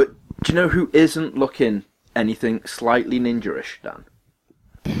 But do you know who isn't looking anything slightly ninja-ish, Dan?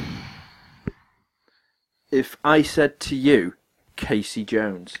 If I said to you, Casey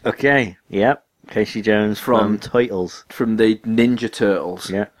Jones. Okay, yep. Casey Jones from Turtles. From the Ninja Turtles.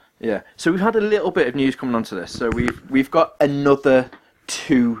 Yeah. Yeah. So we've had a little bit of news coming onto this. So we've got another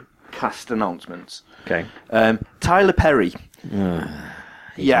 2 cast announcements. Okay. Tyler Perry.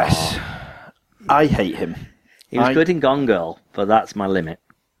 Yes. I hate him. He was good in Gone Girl, but that's my limit.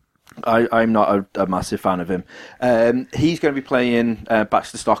 I'm not a massive fan of him. He's going to be playing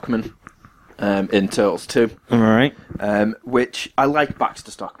Baxter Stockman in Turtles 2. All right. Which I like Baxter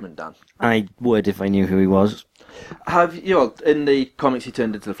Stockman, Dan. I would if I knew who he was. In the comics he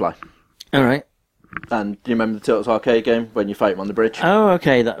turned into the Fly. All right. And do you remember the Turtles arcade game when you fight him on the bridge? Oh,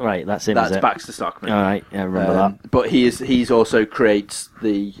 okay. That's him. That's is it? Baxter Stockman. All right. Yeah, I remember that. But he's also creates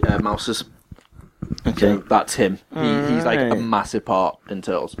the mouses. Okay. So that's him. He's like a massive part in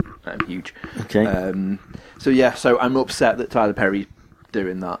Turtles. Huge. Okay. So I'm upset that Tyler Perry's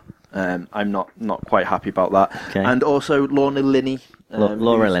doing that. I'm not quite happy about that. Okay. And also Lorna Linney.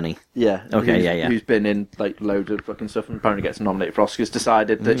 Laura Linney. Yeah. Okay, Who's been in like loads of fucking stuff and apparently gets nominated for Oscars.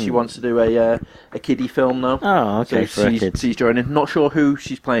 Decided that she wants to do a kiddie film now. Oh, okay. So she's joining. Not sure who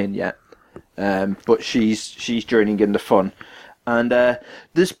she's playing yet, but she's joining in the fun. And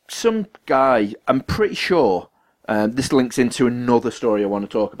there's some guy. I'm pretty sure this links into another story I want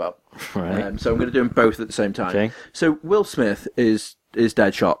to talk about. Right. So I'm going to do them both at the same time. Okay. So Will Smith is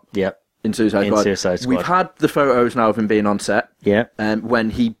Deadshot. Yep. In Suicide Squad. We've had the photos now of him being on set. Yeah. When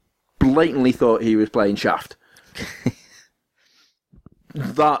he blatantly thought he was playing Shaft.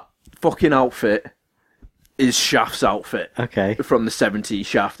 that fucking outfit is Shaft's outfit. Okay. From the 70s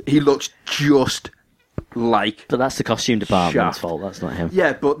Shaft. He looks just like... But that's the costume department's Shaft. fault, that's not him.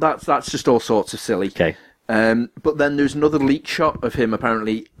 Yeah, but that's just all sorts of silly. Okay. But then there's another leak shot of him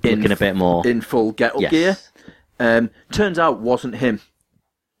apparently Looking a bit more... in full get-up gear. Turns out wasn't him.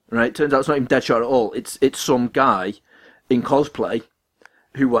 Right? Turns out it's not even Deadshot at all. It's some guy in cosplay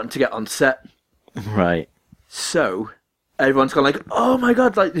who wanted to get on set. Right. So everyone's gone like, oh my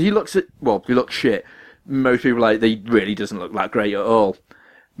god, like he looks shit. Most people are like, he really doesn't look that great at all.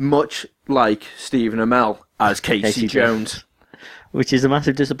 Much like Stephen Amell as Casey Jones. Which is a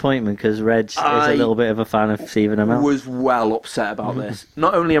massive disappointment because Reg is a little bit of a fan of Stephen Amell. I was well upset about this.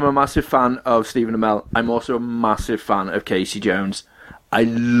 Not only am I a massive fan of Stephen Amell, I'm also a massive fan of Casey Jones. I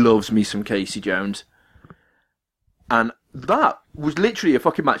loves me some Casey Jones. And that was literally a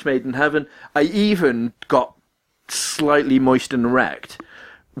fucking match made in heaven. I even got slightly moist and wrecked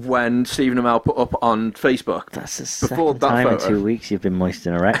when Stephen Amell put up on Facebook. That's the second time in 2 weeks you've been moist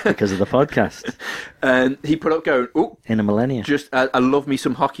and erect because of the podcast. And he put up going, oh, in a millennium. Just, I love me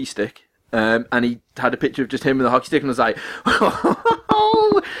some hockey stick. And he had a picture of just him with a hockey stick, and I was like,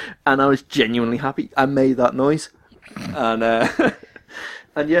 and I was genuinely happy. I made that noise. And,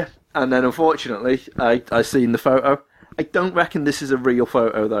 and yeah, and then unfortunately, I seen the photo. I don't reckon this is a real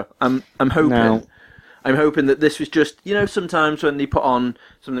photo, though. I'm hoping. No. I'm hoping that this was just, sometimes when they put on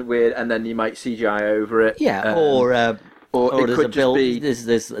something weird and then you might CGI over it. Yeah, or it there's could a build. Be...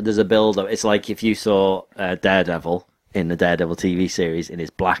 There's a build up. It's like if you saw Daredevil in the Daredevil TV series in his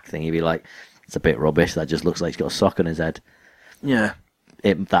black thing, you'd be like, it's a bit rubbish. That just looks like he's got a sock on his head. Yeah,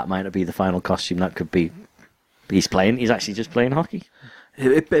 that might not be the final costume. That could be. He's actually just playing hockey.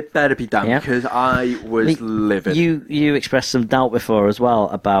 It better be damn, because I was livid. You expressed some doubt before as well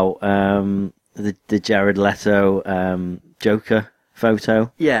about the Jared Leto Joker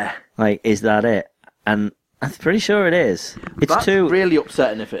photo. Yeah. Like, is that it? And I'm pretty sure it is. That's really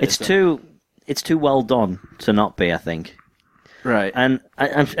upsetting if it is. It's too well done to not be, I think. Right. And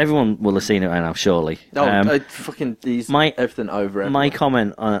everyone will have seen it by now, surely. Oh, fucking everything over it. My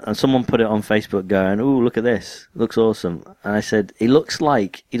comment, and someone put it on Facebook going, ooh, look at this. Looks awesome. And I said, he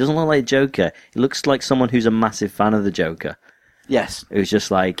doesn't look like Joker. He looks like someone who's a massive fan of the Joker. Yes. Who's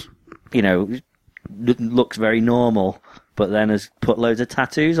just like, looks very normal, but then has put loads of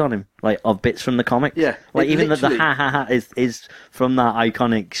tattoos on him, like of bits from the comics. Yeah. Like even the ha ha ha is from that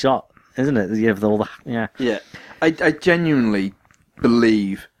iconic shot, isn't it? You have all the Yeah. I genuinely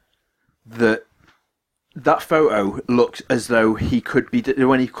believe that photo looks as though he could be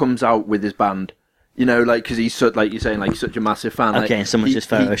when he comes out with his band. Because he's like you're saying, like such a massive fan. Okay, and someone just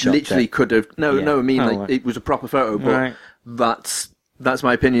photoshopped. He literally could have. No, I mean, right. It was a proper photo, but that's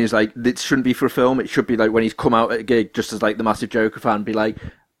my opinion. Is like it shouldn't be for a film. It should be like when he's come out at a gig, just as like the massive Joker fan, be like,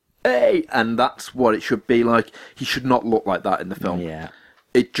 "Hey!" And that's what it should be like. He should not look like that in the film. Yeah,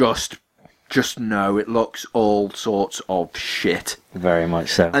 it just no. It looks all sorts of shit. Very much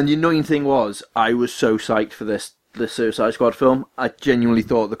so. And the annoying thing was, I was so psyched for this Suicide Squad film. I genuinely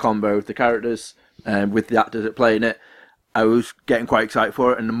thought the combo of the characters with the actors that play in it, I was getting quite excited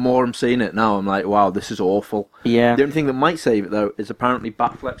for it. And the more I'm seeing it now, I'm like, wow, this is awful. Yeah. The only thing that might save it, though, is apparently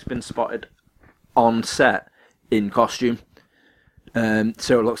Batfleck's been spotted on set in costume.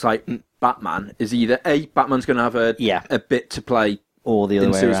 So it looks like Batman is either Batman's going to have a bit to play, or the other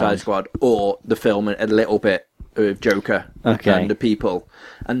in way Suicide around. Squad, or the film a little bit of Joker and the people,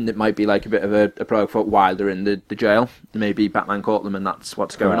 and it might be like a bit of a prologue for while they're in the jail. Maybe Batman caught them, and that's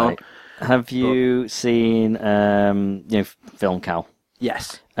what's going on. Have you seen Film Cal?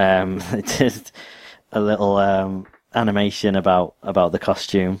 Yes. It is a little animation about the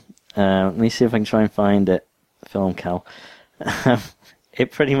costume. Let me see if I can try and find it. Film Cal.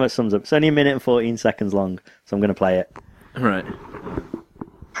 It pretty much sums up. It's only a minute and 14 seconds long, so I'm going to play it. Right.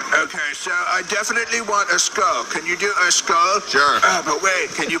 Okay, so I definitely want a skull. Can you do a skull? Sure. But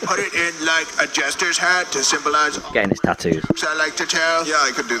wait, can you put it in like a jester's hat to symbolize... Getting his tattoos. I like to tell? Yeah,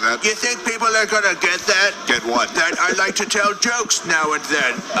 I could do that. You think people are gonna get that? Get what? That I like to tell jokes now and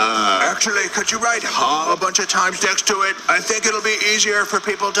then. Actually, could you write "ha" a bunch of times next to it? I think it'll be easier for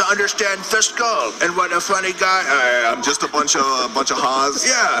people to understand the skull. And what a funny guy. I'm just a bunch of ha's.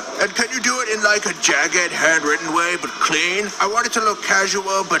 Yeah, and can you do it in like a jagged, handwritten way, but clean? I want it to look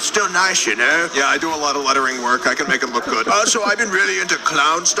casual, but still nice, you know? know? Yeah, I do a lot of lettering work. I can make it look good. Also, I've been really into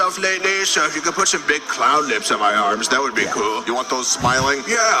clown stuff lately, so if you could put some big clown lips on my arms, that would be cool. You want those smiling?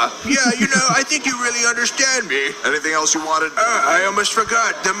 Yeah, I think you really understand me. Anything else you wanted? I almost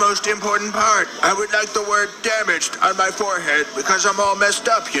forgot the most important part. I would like the word damaged on my forehead because I'm all messed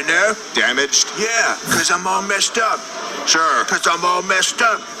up, you know? Damaged? Yeah, because I'm all messed up. Sure. Because I'm all messed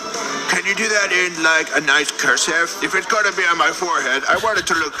up. Can you do that in, like, a nice cursive? If it's gonna be on my forehead, I want it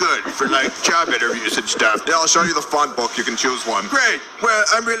to look good for, like, job interviews and stuff. Yeah, I'll show you the font book. You can choose one. Great. Well,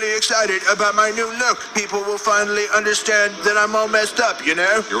 I'm really excited about my new look. People will finally understand that I'm all messed up, you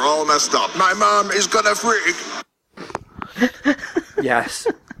know? You're all messed up. My mom is gonna freak. Yes.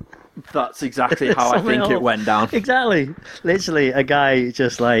 That's exactly how I Something think it else. went down. Exactly. Literally, a guy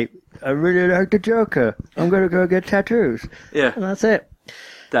just like, I really like the Joker. I'm going to go get tattoos. Yeah, And that's it.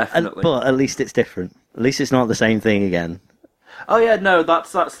 definitely. But at least it's different. At least it's not the same thing again. Oh yeah, no,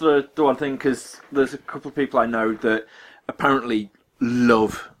 that's the one thing, because there's a couple of people I know that apparently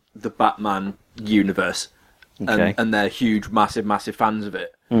love the Batman universe, Okay. and they're huge, massive fans of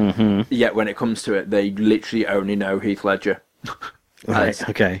it. Mm-hmm. Yet when it comes to it, they literally only know Heath Ledger. Right,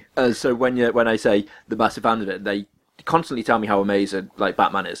 okay. So when I say the massive fan of it, they constantly tell me how amazing like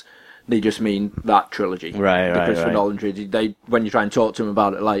Batman is. They just mean that trilogy, Right, the right, Christopher right. Nolan trilogy. They, when you try and talk to them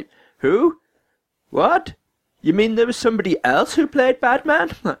about it, like, who? What? You mean there was somebody else who played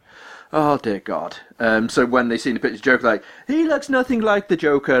Batman? Oh dear God. So when they see the picture of Joker, like, he looks nothing like the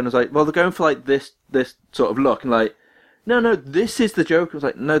Joker, and I was like, well, they're going for like this sort of look, and like, no, this is the Joker. I was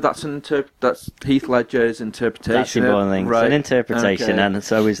like, no, that's Heath Ledger's interpretation. That's the important thing. Right. It's an interpretation, Okay. and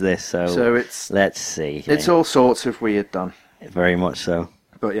so is this. So it's let's see. it's all sorts of weird done. Very much so.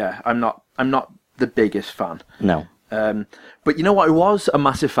 But yeah, I'm not the biggest fan. No. But you know what I was a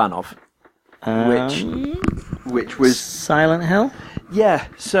massive fan of, which was Silent Hill? yeah.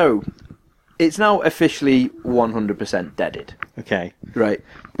 So it's now officially 100% deaded, Okay. right?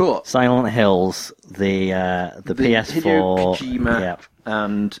 But Silent Hills, the PS4. Hideo Kojima Yep.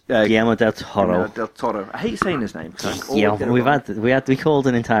 and Guillermo del Toro. Guillermo del Toro. I hate saying his name. 'Cause I always get it Guillermo. wrong. We called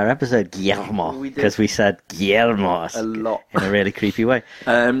an entire episode Guillermo We did. because we said Guillermo A lot. in a really creepy way.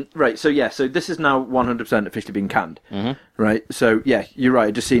 Right, so yeah, so this is now 100% officially been canned. Mm-hmm. Right, so yeah, you're right.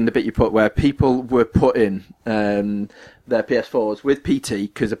 I just seen the bit you put where people were putting their PS4s with PT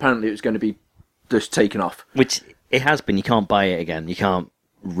because apparently it was going to be just taken off. Which it has been. You can't buy it again. You can't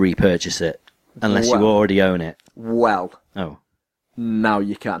repurchase it unless you Well. already own it. Well, Oh. now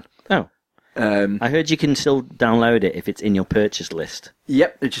you can. Oh. I heard you can still download it if it's in your purchase list.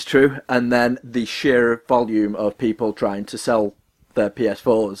 Yep, which is true. And then the sheer volume of people trying to sell their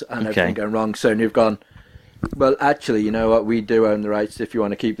PS4s and everything going wrong. So you've gone, well, actually, you know what? We do own the rights if you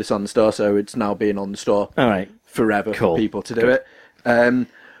want to keep this on the store. So it's now being on the store All right. forever Cool. for people to do it.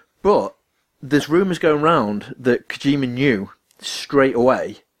 But there's rumours going round that Kojima knew straight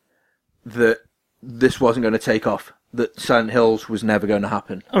away that this wasn't going to take off. That Silent Hills was never going to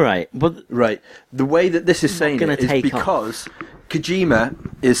happen. All right. But Right. The way that this is saying gonna it is take because Kojima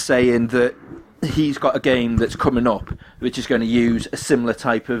is saying that he's got a game that's coming up which is going to use a similar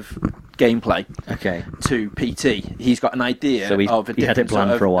type of gameplay okay. to PT. He's got an idea So of a he had it different planned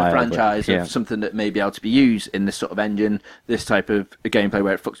sort of for a while, but- franchise yeah. of something that may be able to be used in this sort of engine, this type of gameplay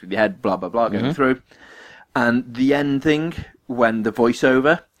where it fucks with your head, blah, blah, blah, Mm-hmm. going through. And the ending, when the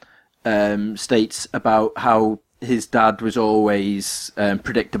voiceover states about how his dad was always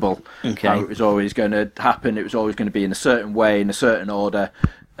predictable, Okay. how it was always going to happen, it was always going to be in a certain way, in a certain order,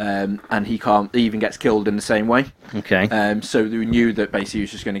 and he even gets killed in the same way. Okay. So we knew that basically he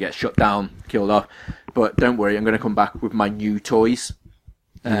was just going to get shut down, killed off. But don't worry, I'm going to come back with my new toys.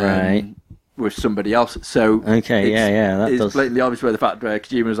 Right. With somebody else. So Okay, yeah, that it's does- blatantly obvious where the fact where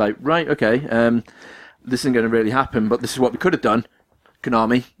Kojima was like, right, okay, this isn't going to really happen, but this is what we could have done.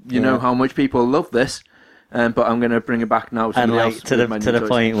 Konami, you know how much people love this, but I'm going to bring it back now. with And somebody like else to with my the new toys.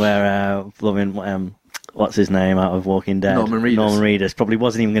 point where loving what's his name out of Walking Dead, Norman Reedus. probably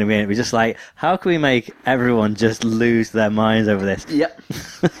wasn't even going to be in it. It was just like, how can we make everyone just lose their minds over this? Yep.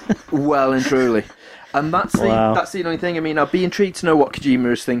 Well and truly. And that's Wow. that's the only thing. I mean, I'd be intrigued to know what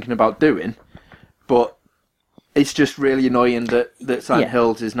Kojima is thinking about doing, but it's just really annoying that Silent Yeah.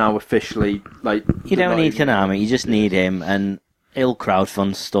 Hills is now officially like. You don't not need even- Konami, you just need him, and he'll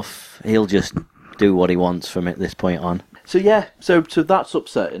crowdfund stuff. He'll just do what he wants from it this point on. So yeah, so that's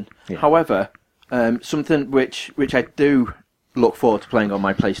upsetting. Yeah. However, something which I do look forward to playing on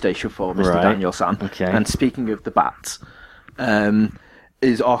my PlayStation 4, Mr. Right. Daniel-san. Okay. And speaking of the bats,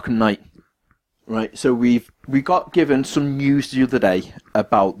 is Arkham Knight. Right, so we got given some news the other day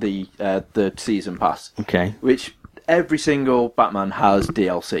about the season pass, Okay. which every single Batman has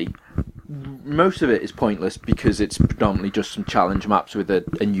DLC. most of it is pointless because it's predominantly just some challenge maps with a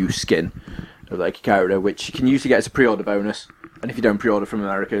new skin of like a character, which you can usually get as a pre-order bonus. And if you don't pre-order from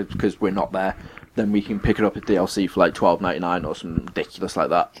America because we're not there, then we can pick it up at DLC for like $12.99 or something ridiculous like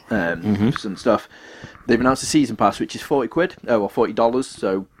that. Some stuff. They've announced a season pass, which is $40. Or $40.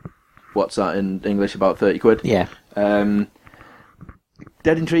 So what's that in English? About £30. Yeah.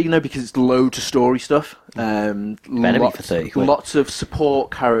 Dead intriguing though because it's loads of story stuff. Better be for £30. Lots of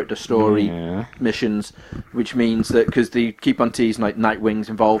support character story missions, which means that because they keep on teasing like Nightwing's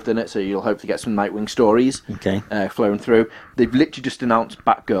involved in it, so you'll hopefully get some Nightwing stories flowing through. They've literally just announced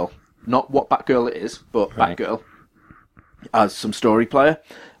Batgirl, not what Batgirl it is, but Batgirl as some story player.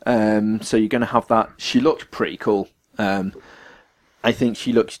 So you're going to have that. She looks pretty cool. I think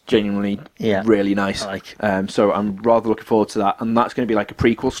she looks genuinely really nice. So I'm rather looking forward to that. And that's going to be like a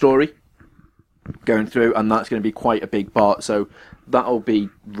prequel story going through, and that's going to be quite a big part. So that'll be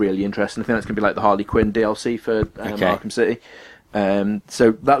really interesting. I think that's going to be like the Harley Quinn DLC for Arkham City.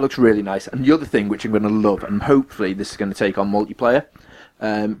 So that looks really nice. And the other thing, which I'm going to love, and hopefully this is going to take on multiplayer,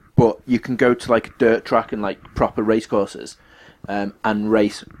 but you can go to like a dirt track and like proper race courses and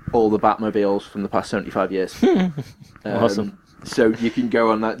race all the Batmobiles from the past 75 years. Awesome. So you can go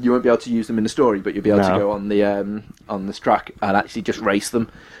on that. You won't be able to use them in the story, but you'll be able to go on the on this track and actually just race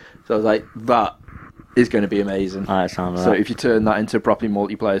them. So I was like, that is going to be amazing. So if you turn that into properly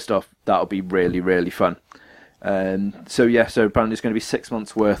multiplayer stuff, that'll be really, really fun. So apparently it's going to be 6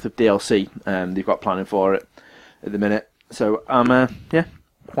 months worth of DLC. They've got planning for it at the minute. So I'm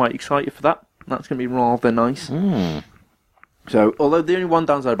quite excited for that. That's going to be rather nice. So, although the only one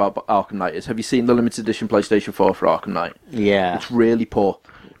downside about Arkham Knight is, have you seen the limited edition PlayStation 4 for Arkham Knight? Yeah. It's really poor.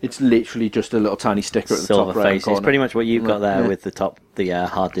 It's literally just a little tiny sticker at the top right face. It's pretty much what you've got there with the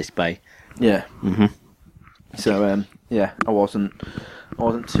hard disk bay. Yeah. So, I wasn't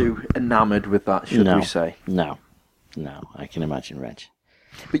too enamoured with that, should we say? No, I can imagine, Reg.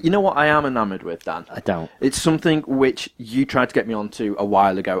 But you know what I am enamoured with, Dan? I don't. It's something which you tried to get me onto a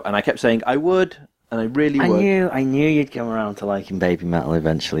while ago, and I kept saying I would, and I really would. I knew you'd come around to liking Baby Metal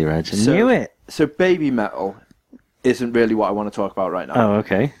eventually, Reg. I knew it. So Baby Metal isn't really what I want to talk about right now. Oh,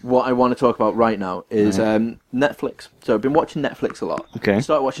 okay. What I want to talk about right now is Netflix. So I've been watching Netflix a lot. Okay.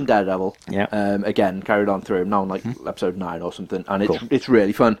 Started watching Daredevil. Yeah. Again, carried on through. I'm now on like episode 9 or something, and it's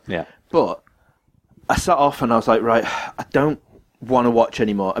really fun. Yeah. But I sat off and I was like, right, I don't want to watch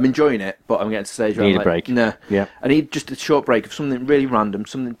anymore. I'm enjoying it, but I'm getting to the stage where You need I'm a break. Nah. Yeah. I need just a short break of something really random,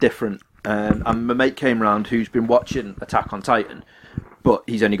 something different. And my mate came round who's been watching Attack on Titan, but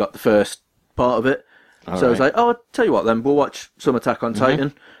he's only got the first part of it. So I was like, I'll tell you what then, we'll watch some Attack on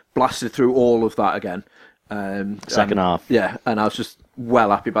Titan. Blasted through all of that again. Second half. Yeah, and I was just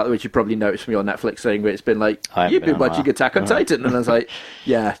well happy about it, which you probably noticed from your Netflix thing, where it's been like, you've been watching Attack on Titan. And I was like,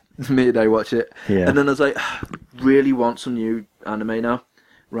 yeah, me and I watch it. Yeah. And then I was like, really want some new anime now.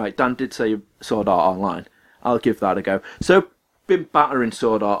 Right, Dan did say Sword Art Online. I'll give that a go. So, been battering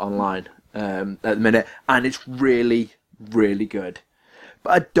Sword Art Online at the minute, and it's really, really good.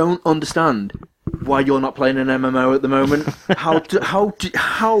 But I don't understand why you're not playing an MMO at the moment. How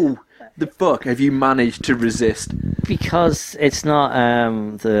the fuck have you managed to resist? Because it's not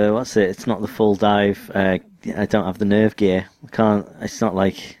it's not the full dive. I don't have the nerve gear. I can't. It's not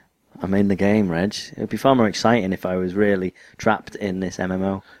like I'm in the game, Reg. It would be far more exciting if I was really trapped in this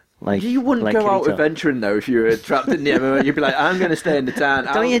MMO. Like you wouldn't go out adventuring though if you were trapped in the MMO. You'd be like, I'm going to stay in the town.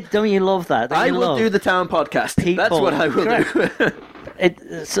 Don't you love that? I will do the town podcast. That's what I will do.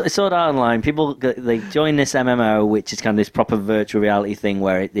 Sword Art Online, people they join this MMO, which is kind of this proper virtual reality thing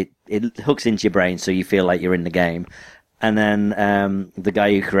where it hooks into your brain, so you feel like you're in the game. And then the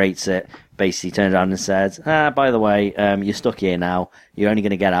guy who creates it basically turns around and says, by the way, you're stuck here now. You're only going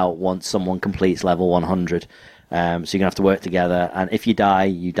to get out once someone completes level 100. So you're going to have to work together, and if you die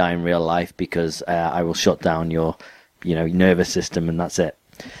in real life because I will shut down your nervous system, and that's it.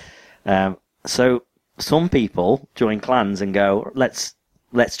 So some people join clans and go, let's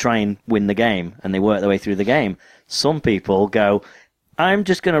try and win the game, and they work their way through the game. Some people go, I'm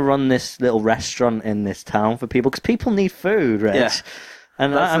just going to run this little restaurant in this town for people, because people need food, Reg. Yeah.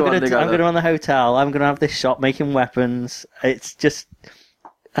 And I'm going to run the hotel, I'm going to have this shop making weapons. It's just...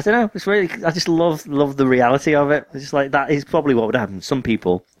 I don't know. It's really. I just love the reality of it. It's just like that is probably what would happen. Some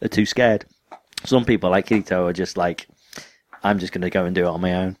people are too scared. Some people, like Kirito, are just like, I'm just going to go and do it on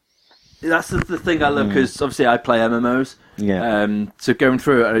my own. That's the thing I love, because obviously I play MMOs. Yeah. So going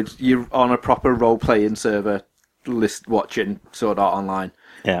through it, you're on a proper role playing server, watching Sword Art Online.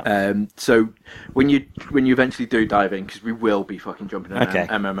 Yeah. So when you eventually do dive in, because we will be fucking jumping in an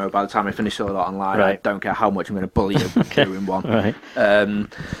MMO by the time I finish Sword Art Online. Right. I don't care how much I'm going to bully you doing one. Right.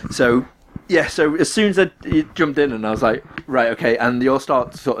 So Yeah, so as soon as you jumped in, and I was like, right, okay, and you all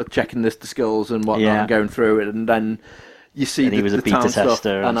start sort of checking the skills and whatnot, and going through it, and then you see And he was a the beta town stuff,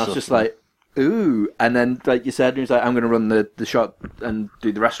 tester and I was stuff, just yeah. like, ooh, and then like you said, he was like, I'm going to run the shop and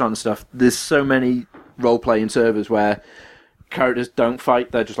do the restaurant and stuff. There's so many role-playing servers where characters don't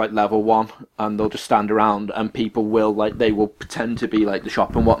fight, they're just like level 1, and they'll just stand around, and people will, like, they will pretend to be like the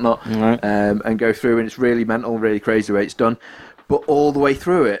shop and whatnot, Right. and go through, and it's really mental, really crazy the way it's done. But all the way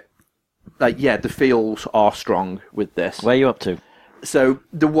through it, like, yeah, the feels are strong with this. Where are you up to? So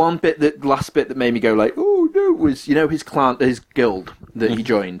the last bit that made me go like, oh no, was, you know, his guild that he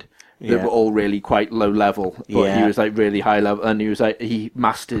joined. That Yeah. were all really quite low level, but he Yeah. was like really high level, and he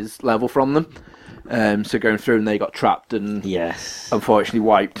masked his level from them. So going through, and they got trapped and Yes. unfortunately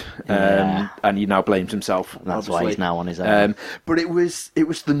wiped. Yeah. And he now blames himself. That's why obviously. he's now on his own. But it was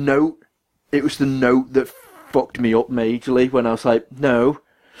the note. It was the note that fucked me up majorly when I was like, no,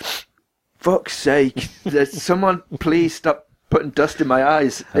 fuck's sake, there's someone, please stop putting dust in my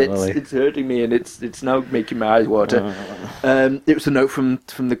eyes. It's hurting me, and it's now making my eyes water. It was a note from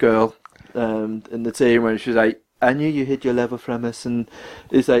the girl in the team when she was like, I knew you hid your level from us, and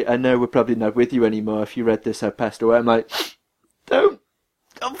it's like, I know we're probably not with you anymore. If you read this, I passed away. I'm like, don't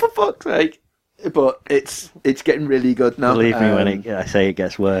for fuck's sake. But it's getting really good now. Believe me when I say it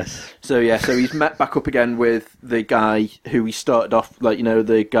gets worse. So yeah, so he's met back up again with the guy who he started off, like, you know,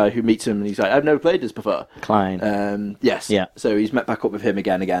 the guy who meets him, and he's like, I've never played this before. Klein. Yes. Yeah. So he's met back up with him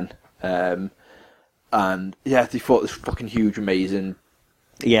again. And yeah, they thought this fucking huge, amazing.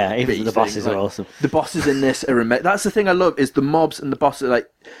 Yeah, even the beast bosses thing. are Like, awesome. The bosses in this are amazing. That's the thing I love, is the mobs and the bosses.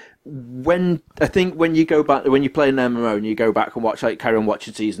 Like, when you go back, when you play an MMO and you go back and watch, like, carry on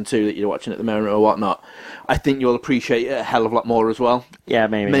watching season 2 that you're watching at the moment or whatnot, I think you'll appreciate it a hell of a lot more as well. Yeah,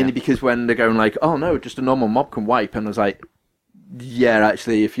 maybe. Mainly Yeah. because when they're going like, oh no, just a normal mob can wipe, and I was like, yeah,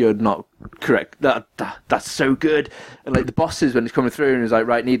 actually, if you're not correct, that's so good. And like the bosses when it's coming through, and it's like,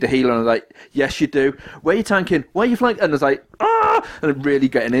 right, need the healer, and I was like, yes, you do. Where are you tanking? Where are you flanking? And I was like, ah, and I'm really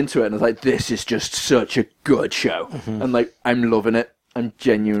getting into it, and I was like, this is just such a good show, and like, I'm loving it. I'm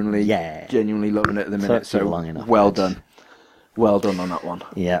genuinely loving it at the minute. So long enough, well done on that one.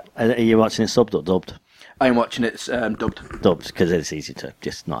 Yeah. Are you watching it subbed or dubbed? I'm watching it dubbed. Dubbed, because it's easy to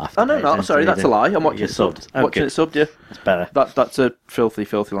just not have to. Oh no, sorry, that's a lie. I'm watching You're it subbed. Oh, Watching good. it subbed, yeah. It's better. That's a filthy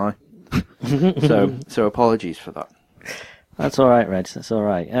lie. so apologies for that. That's all right, Reg. That's all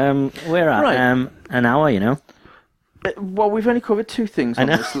right. We're at Right. an hour, you know. Well, we've only covered 2 things on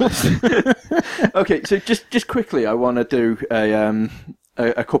know. this list. Okay, so just quickly, I want to do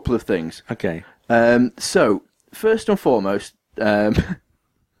a couple of things. Okay. So first and foremost, I've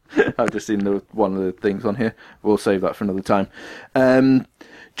just seen one of the things on here. We'll save that for another time.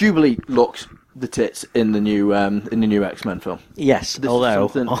 Jubilee looks the tits in the new X-Men film. Yes, This is although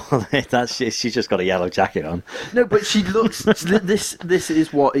something- she's just got a yellow jacket on. No, but she looks. This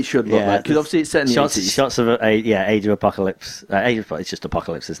is what it should look like, because obviously it's set in the 80s. Shots of Age of Apocalypse. It's just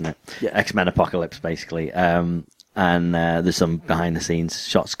Apocalypse, isn't it? Yeah. X-Men Apocalypse, basically. And there's some behind the scenes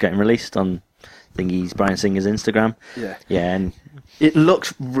shots getting released on Bryan Singer's Instagram. Yeah. Yeah, and It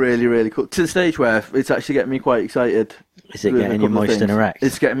looks really, really cool, to the stage where it's actually getting me quite excited. is it with a getting you couple of moist and things. erect?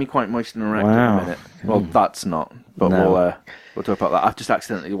 It's getting me quite moist and erect Wow. in a minute. Well, that's not, but No. we'll talk about that. I've just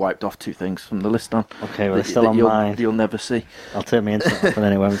accidentally wiped off 2 things from the list on. Okay, well, that- it's still that on mine. You'll never see. I'll turn my Instagram off and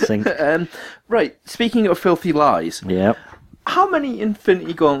then it won't sync. Right, speaking of filthy lies, Yep. how many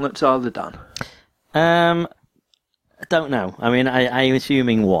Infinity Gauntlets are there, Dan? I don't know. I mean, I'm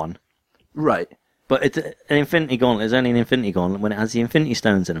assuming 1. Right. But it's an Infinity Gauntlet is only an Infinity Gauntlet when it has the Infinity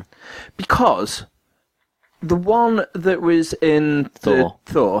Stones in them. Because the one that was in Thor.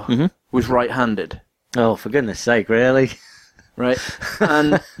 Thor Mm-hmm. was right-handed, Oh, for goodness sake, really? right?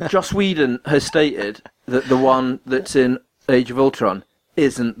 And Joss Whedon has stated that the one that's in Age of Ultron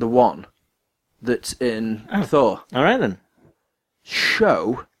isn't the one that's in Thor. All right, then.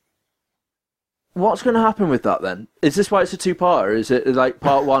 So, what's going to happen with that then? Is this why it's a 2-parter? Is it like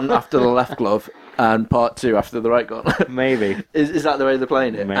part 1 after the left glove and part 2 after the right gauntlet? Maybe. Is that the way they're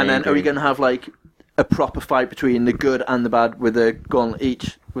playing it? And then are we Maybe. going to have like a proper fight between the good and the bad with a gauntlet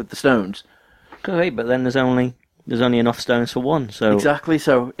each with the stones? Great, but then there's only enough stones for one, so... Exactly,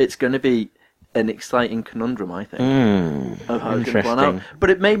 so it's going to be an exciting conundrum, I think. Of how it's going to plan out. Interesting. But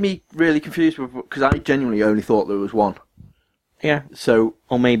it made me really confused because I genuinely only thought there was one. Yeah. So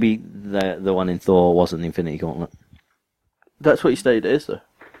Or maybe the one in Thor wasn't the Infinity Gauntlet. that's what he stated it is, though.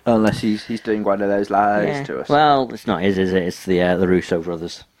 Unless he's doing one of those lies to us. Well, it's not his, is it? It's the Russo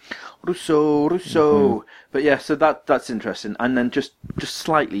brothers. Rousseau. But yeah, so that's interesting. And then just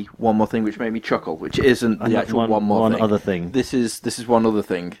slightly one more thing which made me chuckle, which isn't the actual one other thing. This is one other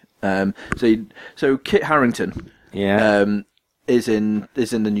thing. So Kit Harington, is in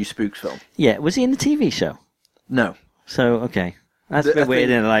the new Spooks film. Yeah, was he in the TV show? No. So okay. That's a bit weird,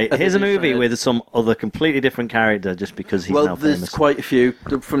 isn't it? Like, here's a movie with some other completely different character just because he's now famous. Well, there's quite a few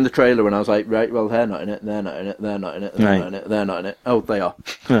from the trailer when I was like, right, well, they're not in it, they're not in it, they're not in it, they're not in it, they're not in it. Oh, they are.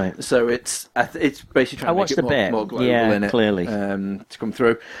 Right. So it's basically trying to make it more global in it. Clearly. To come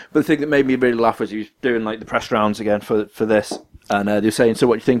through. But the thing that made me really laugh was he was doing like the press rounds again for this. And they were saying, so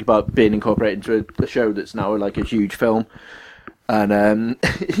what do you think about being incorporated into a show that's now like a huge film? And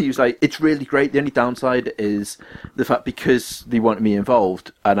he was like, it's really great. The only downside is the fact because they wanted me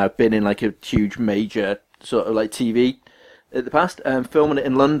involved, and I've been in like a huge major sort of like TV in the past, filming it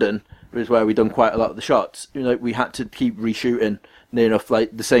in London was where we done quite a lot of the shots. You know, we had to keep reshooting near enough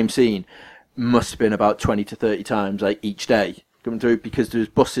like the same scene. Must have been about 20 to 30 times like each day coming through because there's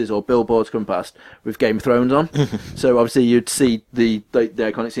buses or billboards coming past with Game of Thrones on. So obviously you'd see the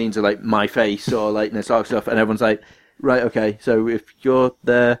iconic scenes of like my face or like Ned Stark stuff, and everyone's like, right, okay, so if you're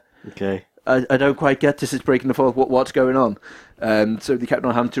there, okay, I don't quite get this. It's breaking the fourth. What's going on? So they kept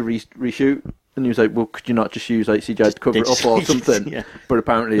on having to reshoot, and he was like, "Well, could you not just use like CGI to cover it up or something?" Yeah. But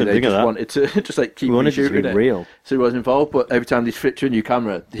apparently they just wanted to just like keep reshooting it. Real. So he was involved. But every time they switched to a new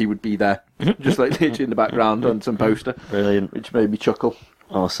camera, he would be there, just like literally in the background on some poster. Brilliant, which made me chuckle.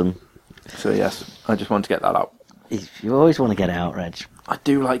 Awesome. So yes, I just wanted to get that out. You always want to get it out, Reg. I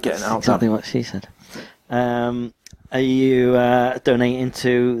do like getting out. Exactly what she said. Are you donating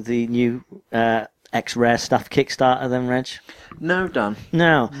to the new X-Rare Stuff Kickstarter then, Reg? No, Dan.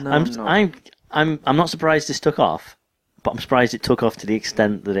 No, I'm not surprised this took off, but I'm surprised it took off to the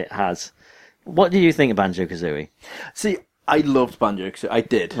extent that it has. What did you think of Banjo-Kazooie? See, I loved Banjo-Kazooie. I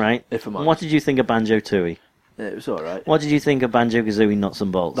did. Right. If I'm honest. What did you think of Banjo-Tooie? It was all right. What did you think of Banjo-Kazooie Nuts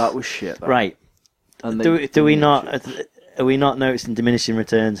and Bolts? That was shit. Right. And do we not... Are we not noticing diminishing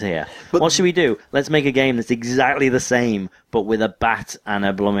returns here? But what should we do? Let's make a game that's exactly the same, but with a bat and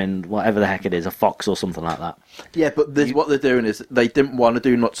a blooming whatever the heck it is, a fox or something like that. Yeah, but what they're doing is they didn't want to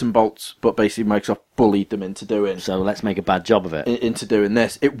do Nuts and Bolts, but basically Microsoft bullied them into doing. So let's make a bad job of it. Into doing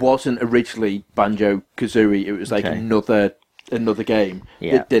this. It wasn't originally Banjo-Kazooie. It was like another game.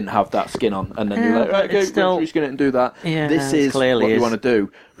 Yeah. It didn't have that skin on, and then you're like, right, okay, we're just going to do that. Yeah, this is clearly what you want to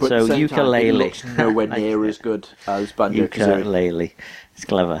do. But so at the same ukulele time, it looks nowhere near as good as Banjo-Kazooie. Ukulele. It's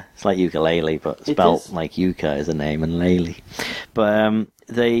clever. It's like ukulele, but spelt like yucca is a name and lele. But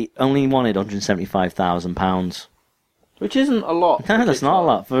they only wanted £175,000. Which isn't a lot. No, that's not a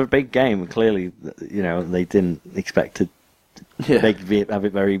lot for a big game. Clearly, they didn't expect to have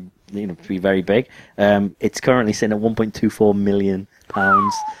it very, to be very big. It's currently sitting at £1.24 million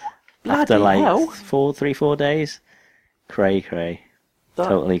after like 4 days. Cray.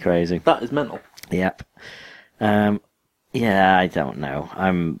 Totally crazy. That is mental. Yep. Yeah, I don't know.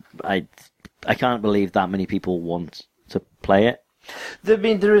 I can't believe that many people want to play it. I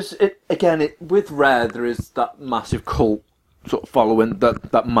mean, there is with Rare. There is that massive cult sort of following,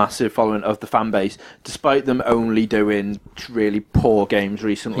 that massive following of the fan base. Despite them only doing really poor games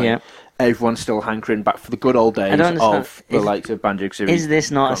recently, everyone's still hankering back for the good old days of the likes of Banjo-Kazooie. Is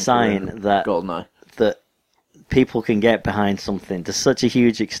this not a sign that people can get behind something to such a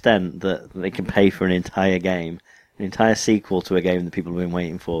huge extent that they can pay for an entire game? An entire sequel to a game that people have been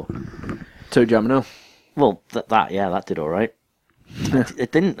waiting for. Toe Jam and Earl. Well, that did all right.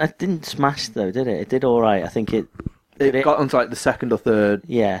 It didn't smash though, did it? It did all right. I think it got onto like the second or third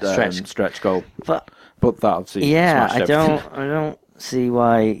stretch goal. But that obviously smashed everything. I don't see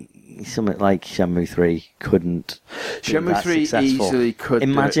why something like Shenmue 3 couldn't. Shenmue 3 easily could.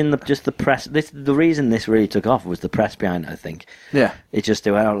 Imagine the press. The reason this really took off was the press behind it, I think. Yeah. It just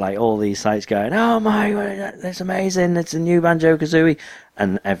went out like all these sites going, "Oh my, that's amazing! It's a new Banjo-Kazooie,"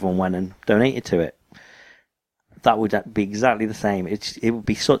 and everyone went and donated to it. That would be exactly the same. It would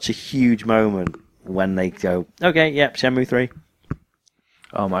be such a huge moment when they go, "Okay, yep, Shenmue 3."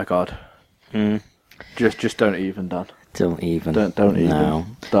 Oh my god. Just don't even, Dan. Don't even. Don't even. No.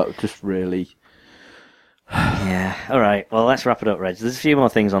 That just really... Yeah. All right. Well, let's wrap it up, Reg. There's a few more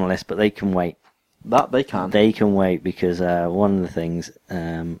things on the list, but they can wait. That they can. They can wait because one of the things,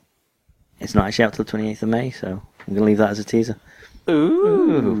 it's not actually out till the 28th of May, so I'm going to leave that as a teaser.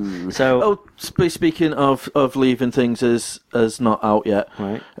 Ooh. So. Speaking of leaving things as not out yet,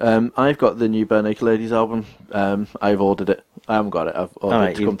 right. I've got the new Bare Naked Ladies album. I've ordered it. I haven't got it. I've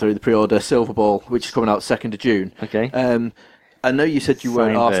ordered it to come through the pre-order. Silver Ball, which is coming out 2nd of June. Okay. I know you said you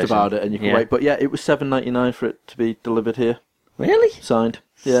weren't asked about it and you can Yeah. wait, but yeah, it was $7.99 for it to be delivered here. Really? Signed.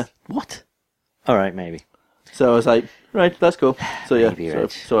 Yeah. What? All right, maybe. So I was like, right, that's cool. So yeah, Maybe, so,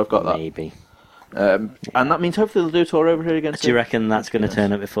 Reg. so I've got that. Maybe. And that means hopefully they'll do a tour over here again Do you soon. reckon that's going to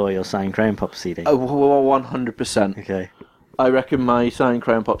turn up before your signed Crayon Pop CD? Oh, 100%. Okay. I reckon my signed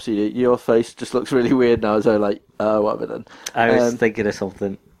Crayon Pop CD, your face just looks really weird now, so like, what have I done? I was thinking of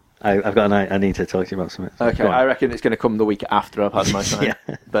something. I've got I need to talk to you about something. Okay, Go on. I reckon it's going to come the week after I've had my signed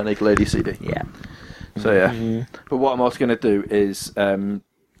Yeah. Bennig Lady CD. Yeah. So yeah. But what I'm also going to do is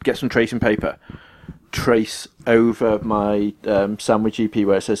get some tracing paper, trace over my sandwich EP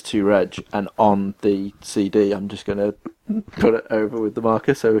where it says to Reg, and on the CD I'm just going to put it over with the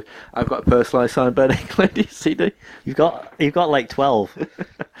marker. So I've got a personalised signed Bennig Lady CD. You've got like 12.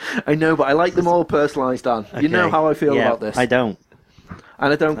 I know, but I like them all personalised, Dan. You know Okay. how I feel Yeah, about this. I don't.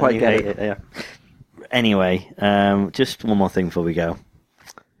 And I don't quite You get hate it. Yeah. Anyway, just one more thing before we go.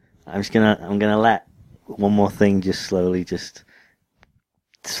 I'm gonna let one more thing just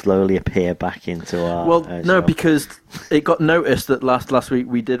slowly appear back into our. Well, no, show. because it got noticed that last week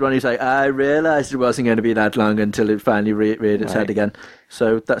we did one. He was like, I realised it wasn't going to be that long until it finally reared its Right. head again.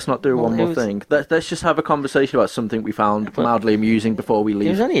 So let's not do Well, one it more was- thing. Let's just have a conversation about something we found mildly amusing before we It was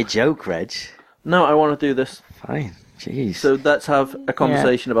leave. only a joke, Reg. No, I want to do this. Fine. Jeez. So let's have a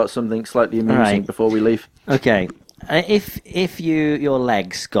conversation about something slightly amusing Right. before we leave. Okay, if your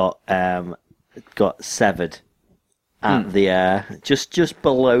legs got severed at the just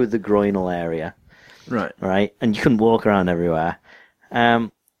below the groinal area, Right. right, and you couldn't walk around everywhere,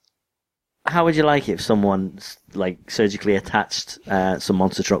 how would you like it if someone like surgically attached some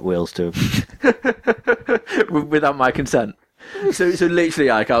monster truck wheels to them? Without my consent. So literally,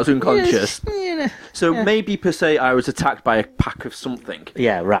 like, I was unconscious. So maybe per se, I was attacked by a pack of something.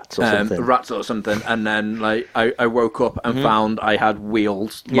 Yeah, rats or something. Rats or something, and then like I woke up and found I had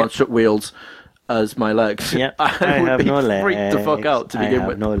wheels, Yep. monster truck wheels, as my legs. Yep, I would have be no legs. freaked the fuck out to begin I have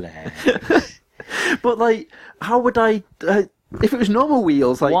with. no legs. But like, how would I? If it was normal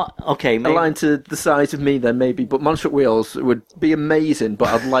wheels, like What? Okay, maybe. aligned to the size of me, then maybe. But monster truck wheels would be amazing. But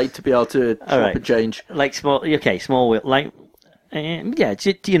I'd like to be able to swap right. and change. Like small wheel, like yeah,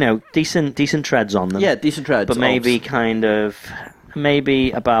 decent treads on them. Yeah, decent treads. but maybe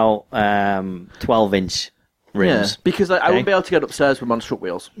about 12-inch Yeah, rims. because I Okay. wouldn't be able to get upstairs with monster truck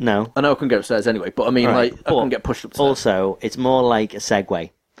wheels. No. I know I can get upstairs anyway, but I mean, Right. like, I can get pushed upstairs. Also, it's more like a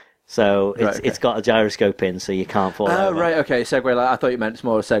Segway. So Right, okay. it's got a gyroscope in, so you can't fall Oh, over. right, okay, Segway. Like, I thought you meant it's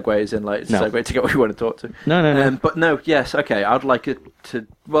more segways and like it's No. a Segway to get what you want to talk to. No. But no, yes, okay. I'd like it to.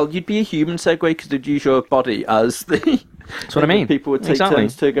 Well, you'd be a human Segway because they'd use your body as the. That's what I mean. People would take Exactly.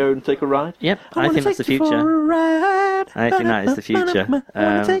 turns to go and take a ride. Yep, I wanna think that's the take you for future. a ride. I think that is the future. I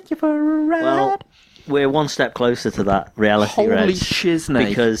want to take you for a ride. Well, we're one step closer to that reality, Holy Reg, shiznay.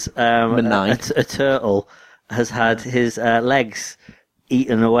 because Benign. a turtle has had his legs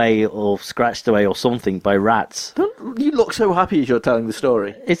eaten away or scratched away or something by rats. Don't you look so happy as you're telling the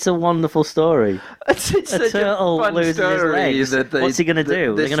story? It's a wonderful story. It's A such turtle fun loses his story legs. that What's he gonna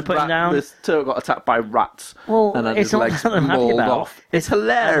do? They're gonna put him down? This turtle got attacked by rats. Well, and had it's his not legs that I'm happy mauled about. off. It's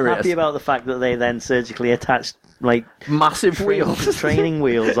hilarious. I'm happy about the fact that they then surgically attached like Massive wheels. training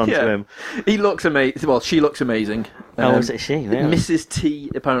wheels onto Yeah. him. He looks amazing. Well, she looks amazing. Oh, is it she? Really? Mrs.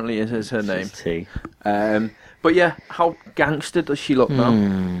 T apparently is her name. T. But yeah, how gangster does she look now?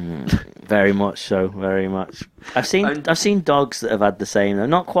 Very much so. Very much. I've seen dogs that have had the same. They're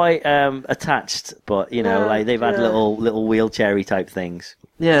not quite attached, but you know, Yeah, like they've had yeah. little wheelchairy type things.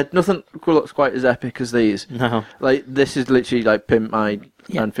 Yeah, nothing looks quite as epic as these. No, Like this is literally like Pimp My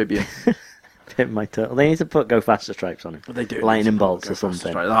Yeah. Amphibian. Pimp my turtle. They need to put go faster stripes on him. They do. Lightning Go bolts or faster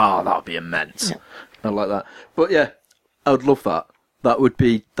something. straight. Oh, that would be immense. Yeah. I like that. But yeah, I would love that. That would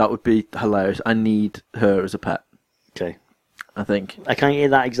be hilarious. I need her as a pet. Okay. I think. I can't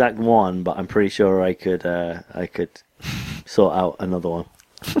get that exact one, but I'm pretty sure I could sort out another one.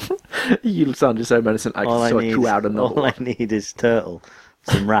 You sounded so menacing. I can sort you out another all one. I need is turtle,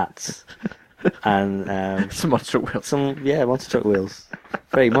 some rats, and Some monster wheels. some monster truck wheels.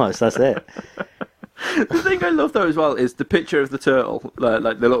 Pretty much, that's it. The thing I love though as well is the picture of the turtle,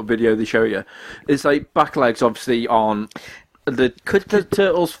 like the little video they show you. It's like back legs obviously on the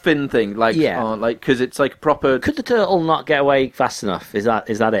turtle's fin thing, like Yeah. on, like because it's like proper. Could the turtle not get away fast enough? Is that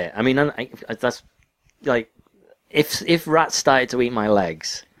it? I mean, that's like if rats started to eat my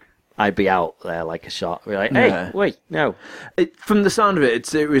legs, I'd be out there like a shot. Be like, hey, Yeah. wait, no. From the sound of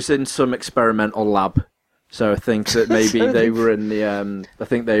it, it was in some experimental lab. So I think that maybe So they were in the. I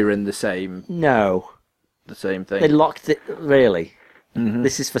think they were in the same thing. They locked it. Really, Mm-hmm.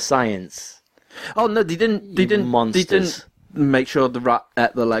 this is for science. Oh no, they didn't. They didn't. monsters. They didn't make sure the rat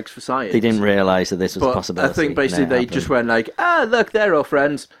ate the legs for science. They didn't realise that this was a But possibility. I think basically and it they happened. just went like, look, they're all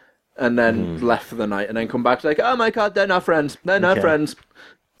friends. and then left for the night, and then come back like, oh my god, they're not friends. They're not Okay. friends.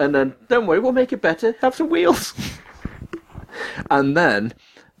 And then, don't worry, we'll make it better. Have some wheels. And then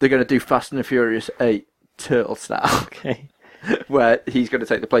they're going to do Fast and the Furious 8 Turtle style, Okay. where he's going to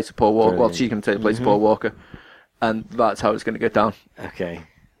take the place of Paul Walker. Well, Brilliant. she's going to take the place of Paul Walker. And that's how it's going to go down. Okay.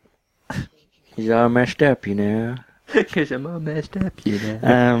 He's all messed up, you know. Because I'm all messed up, you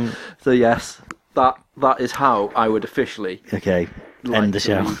know. So yes, that is how I would officially Okay. like End the to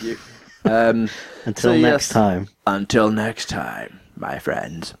show. leave you. Until so next yes. time. Until next time, my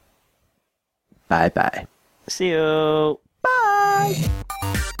friends. Bye bye. See you.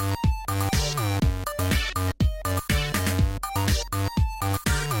 Bye.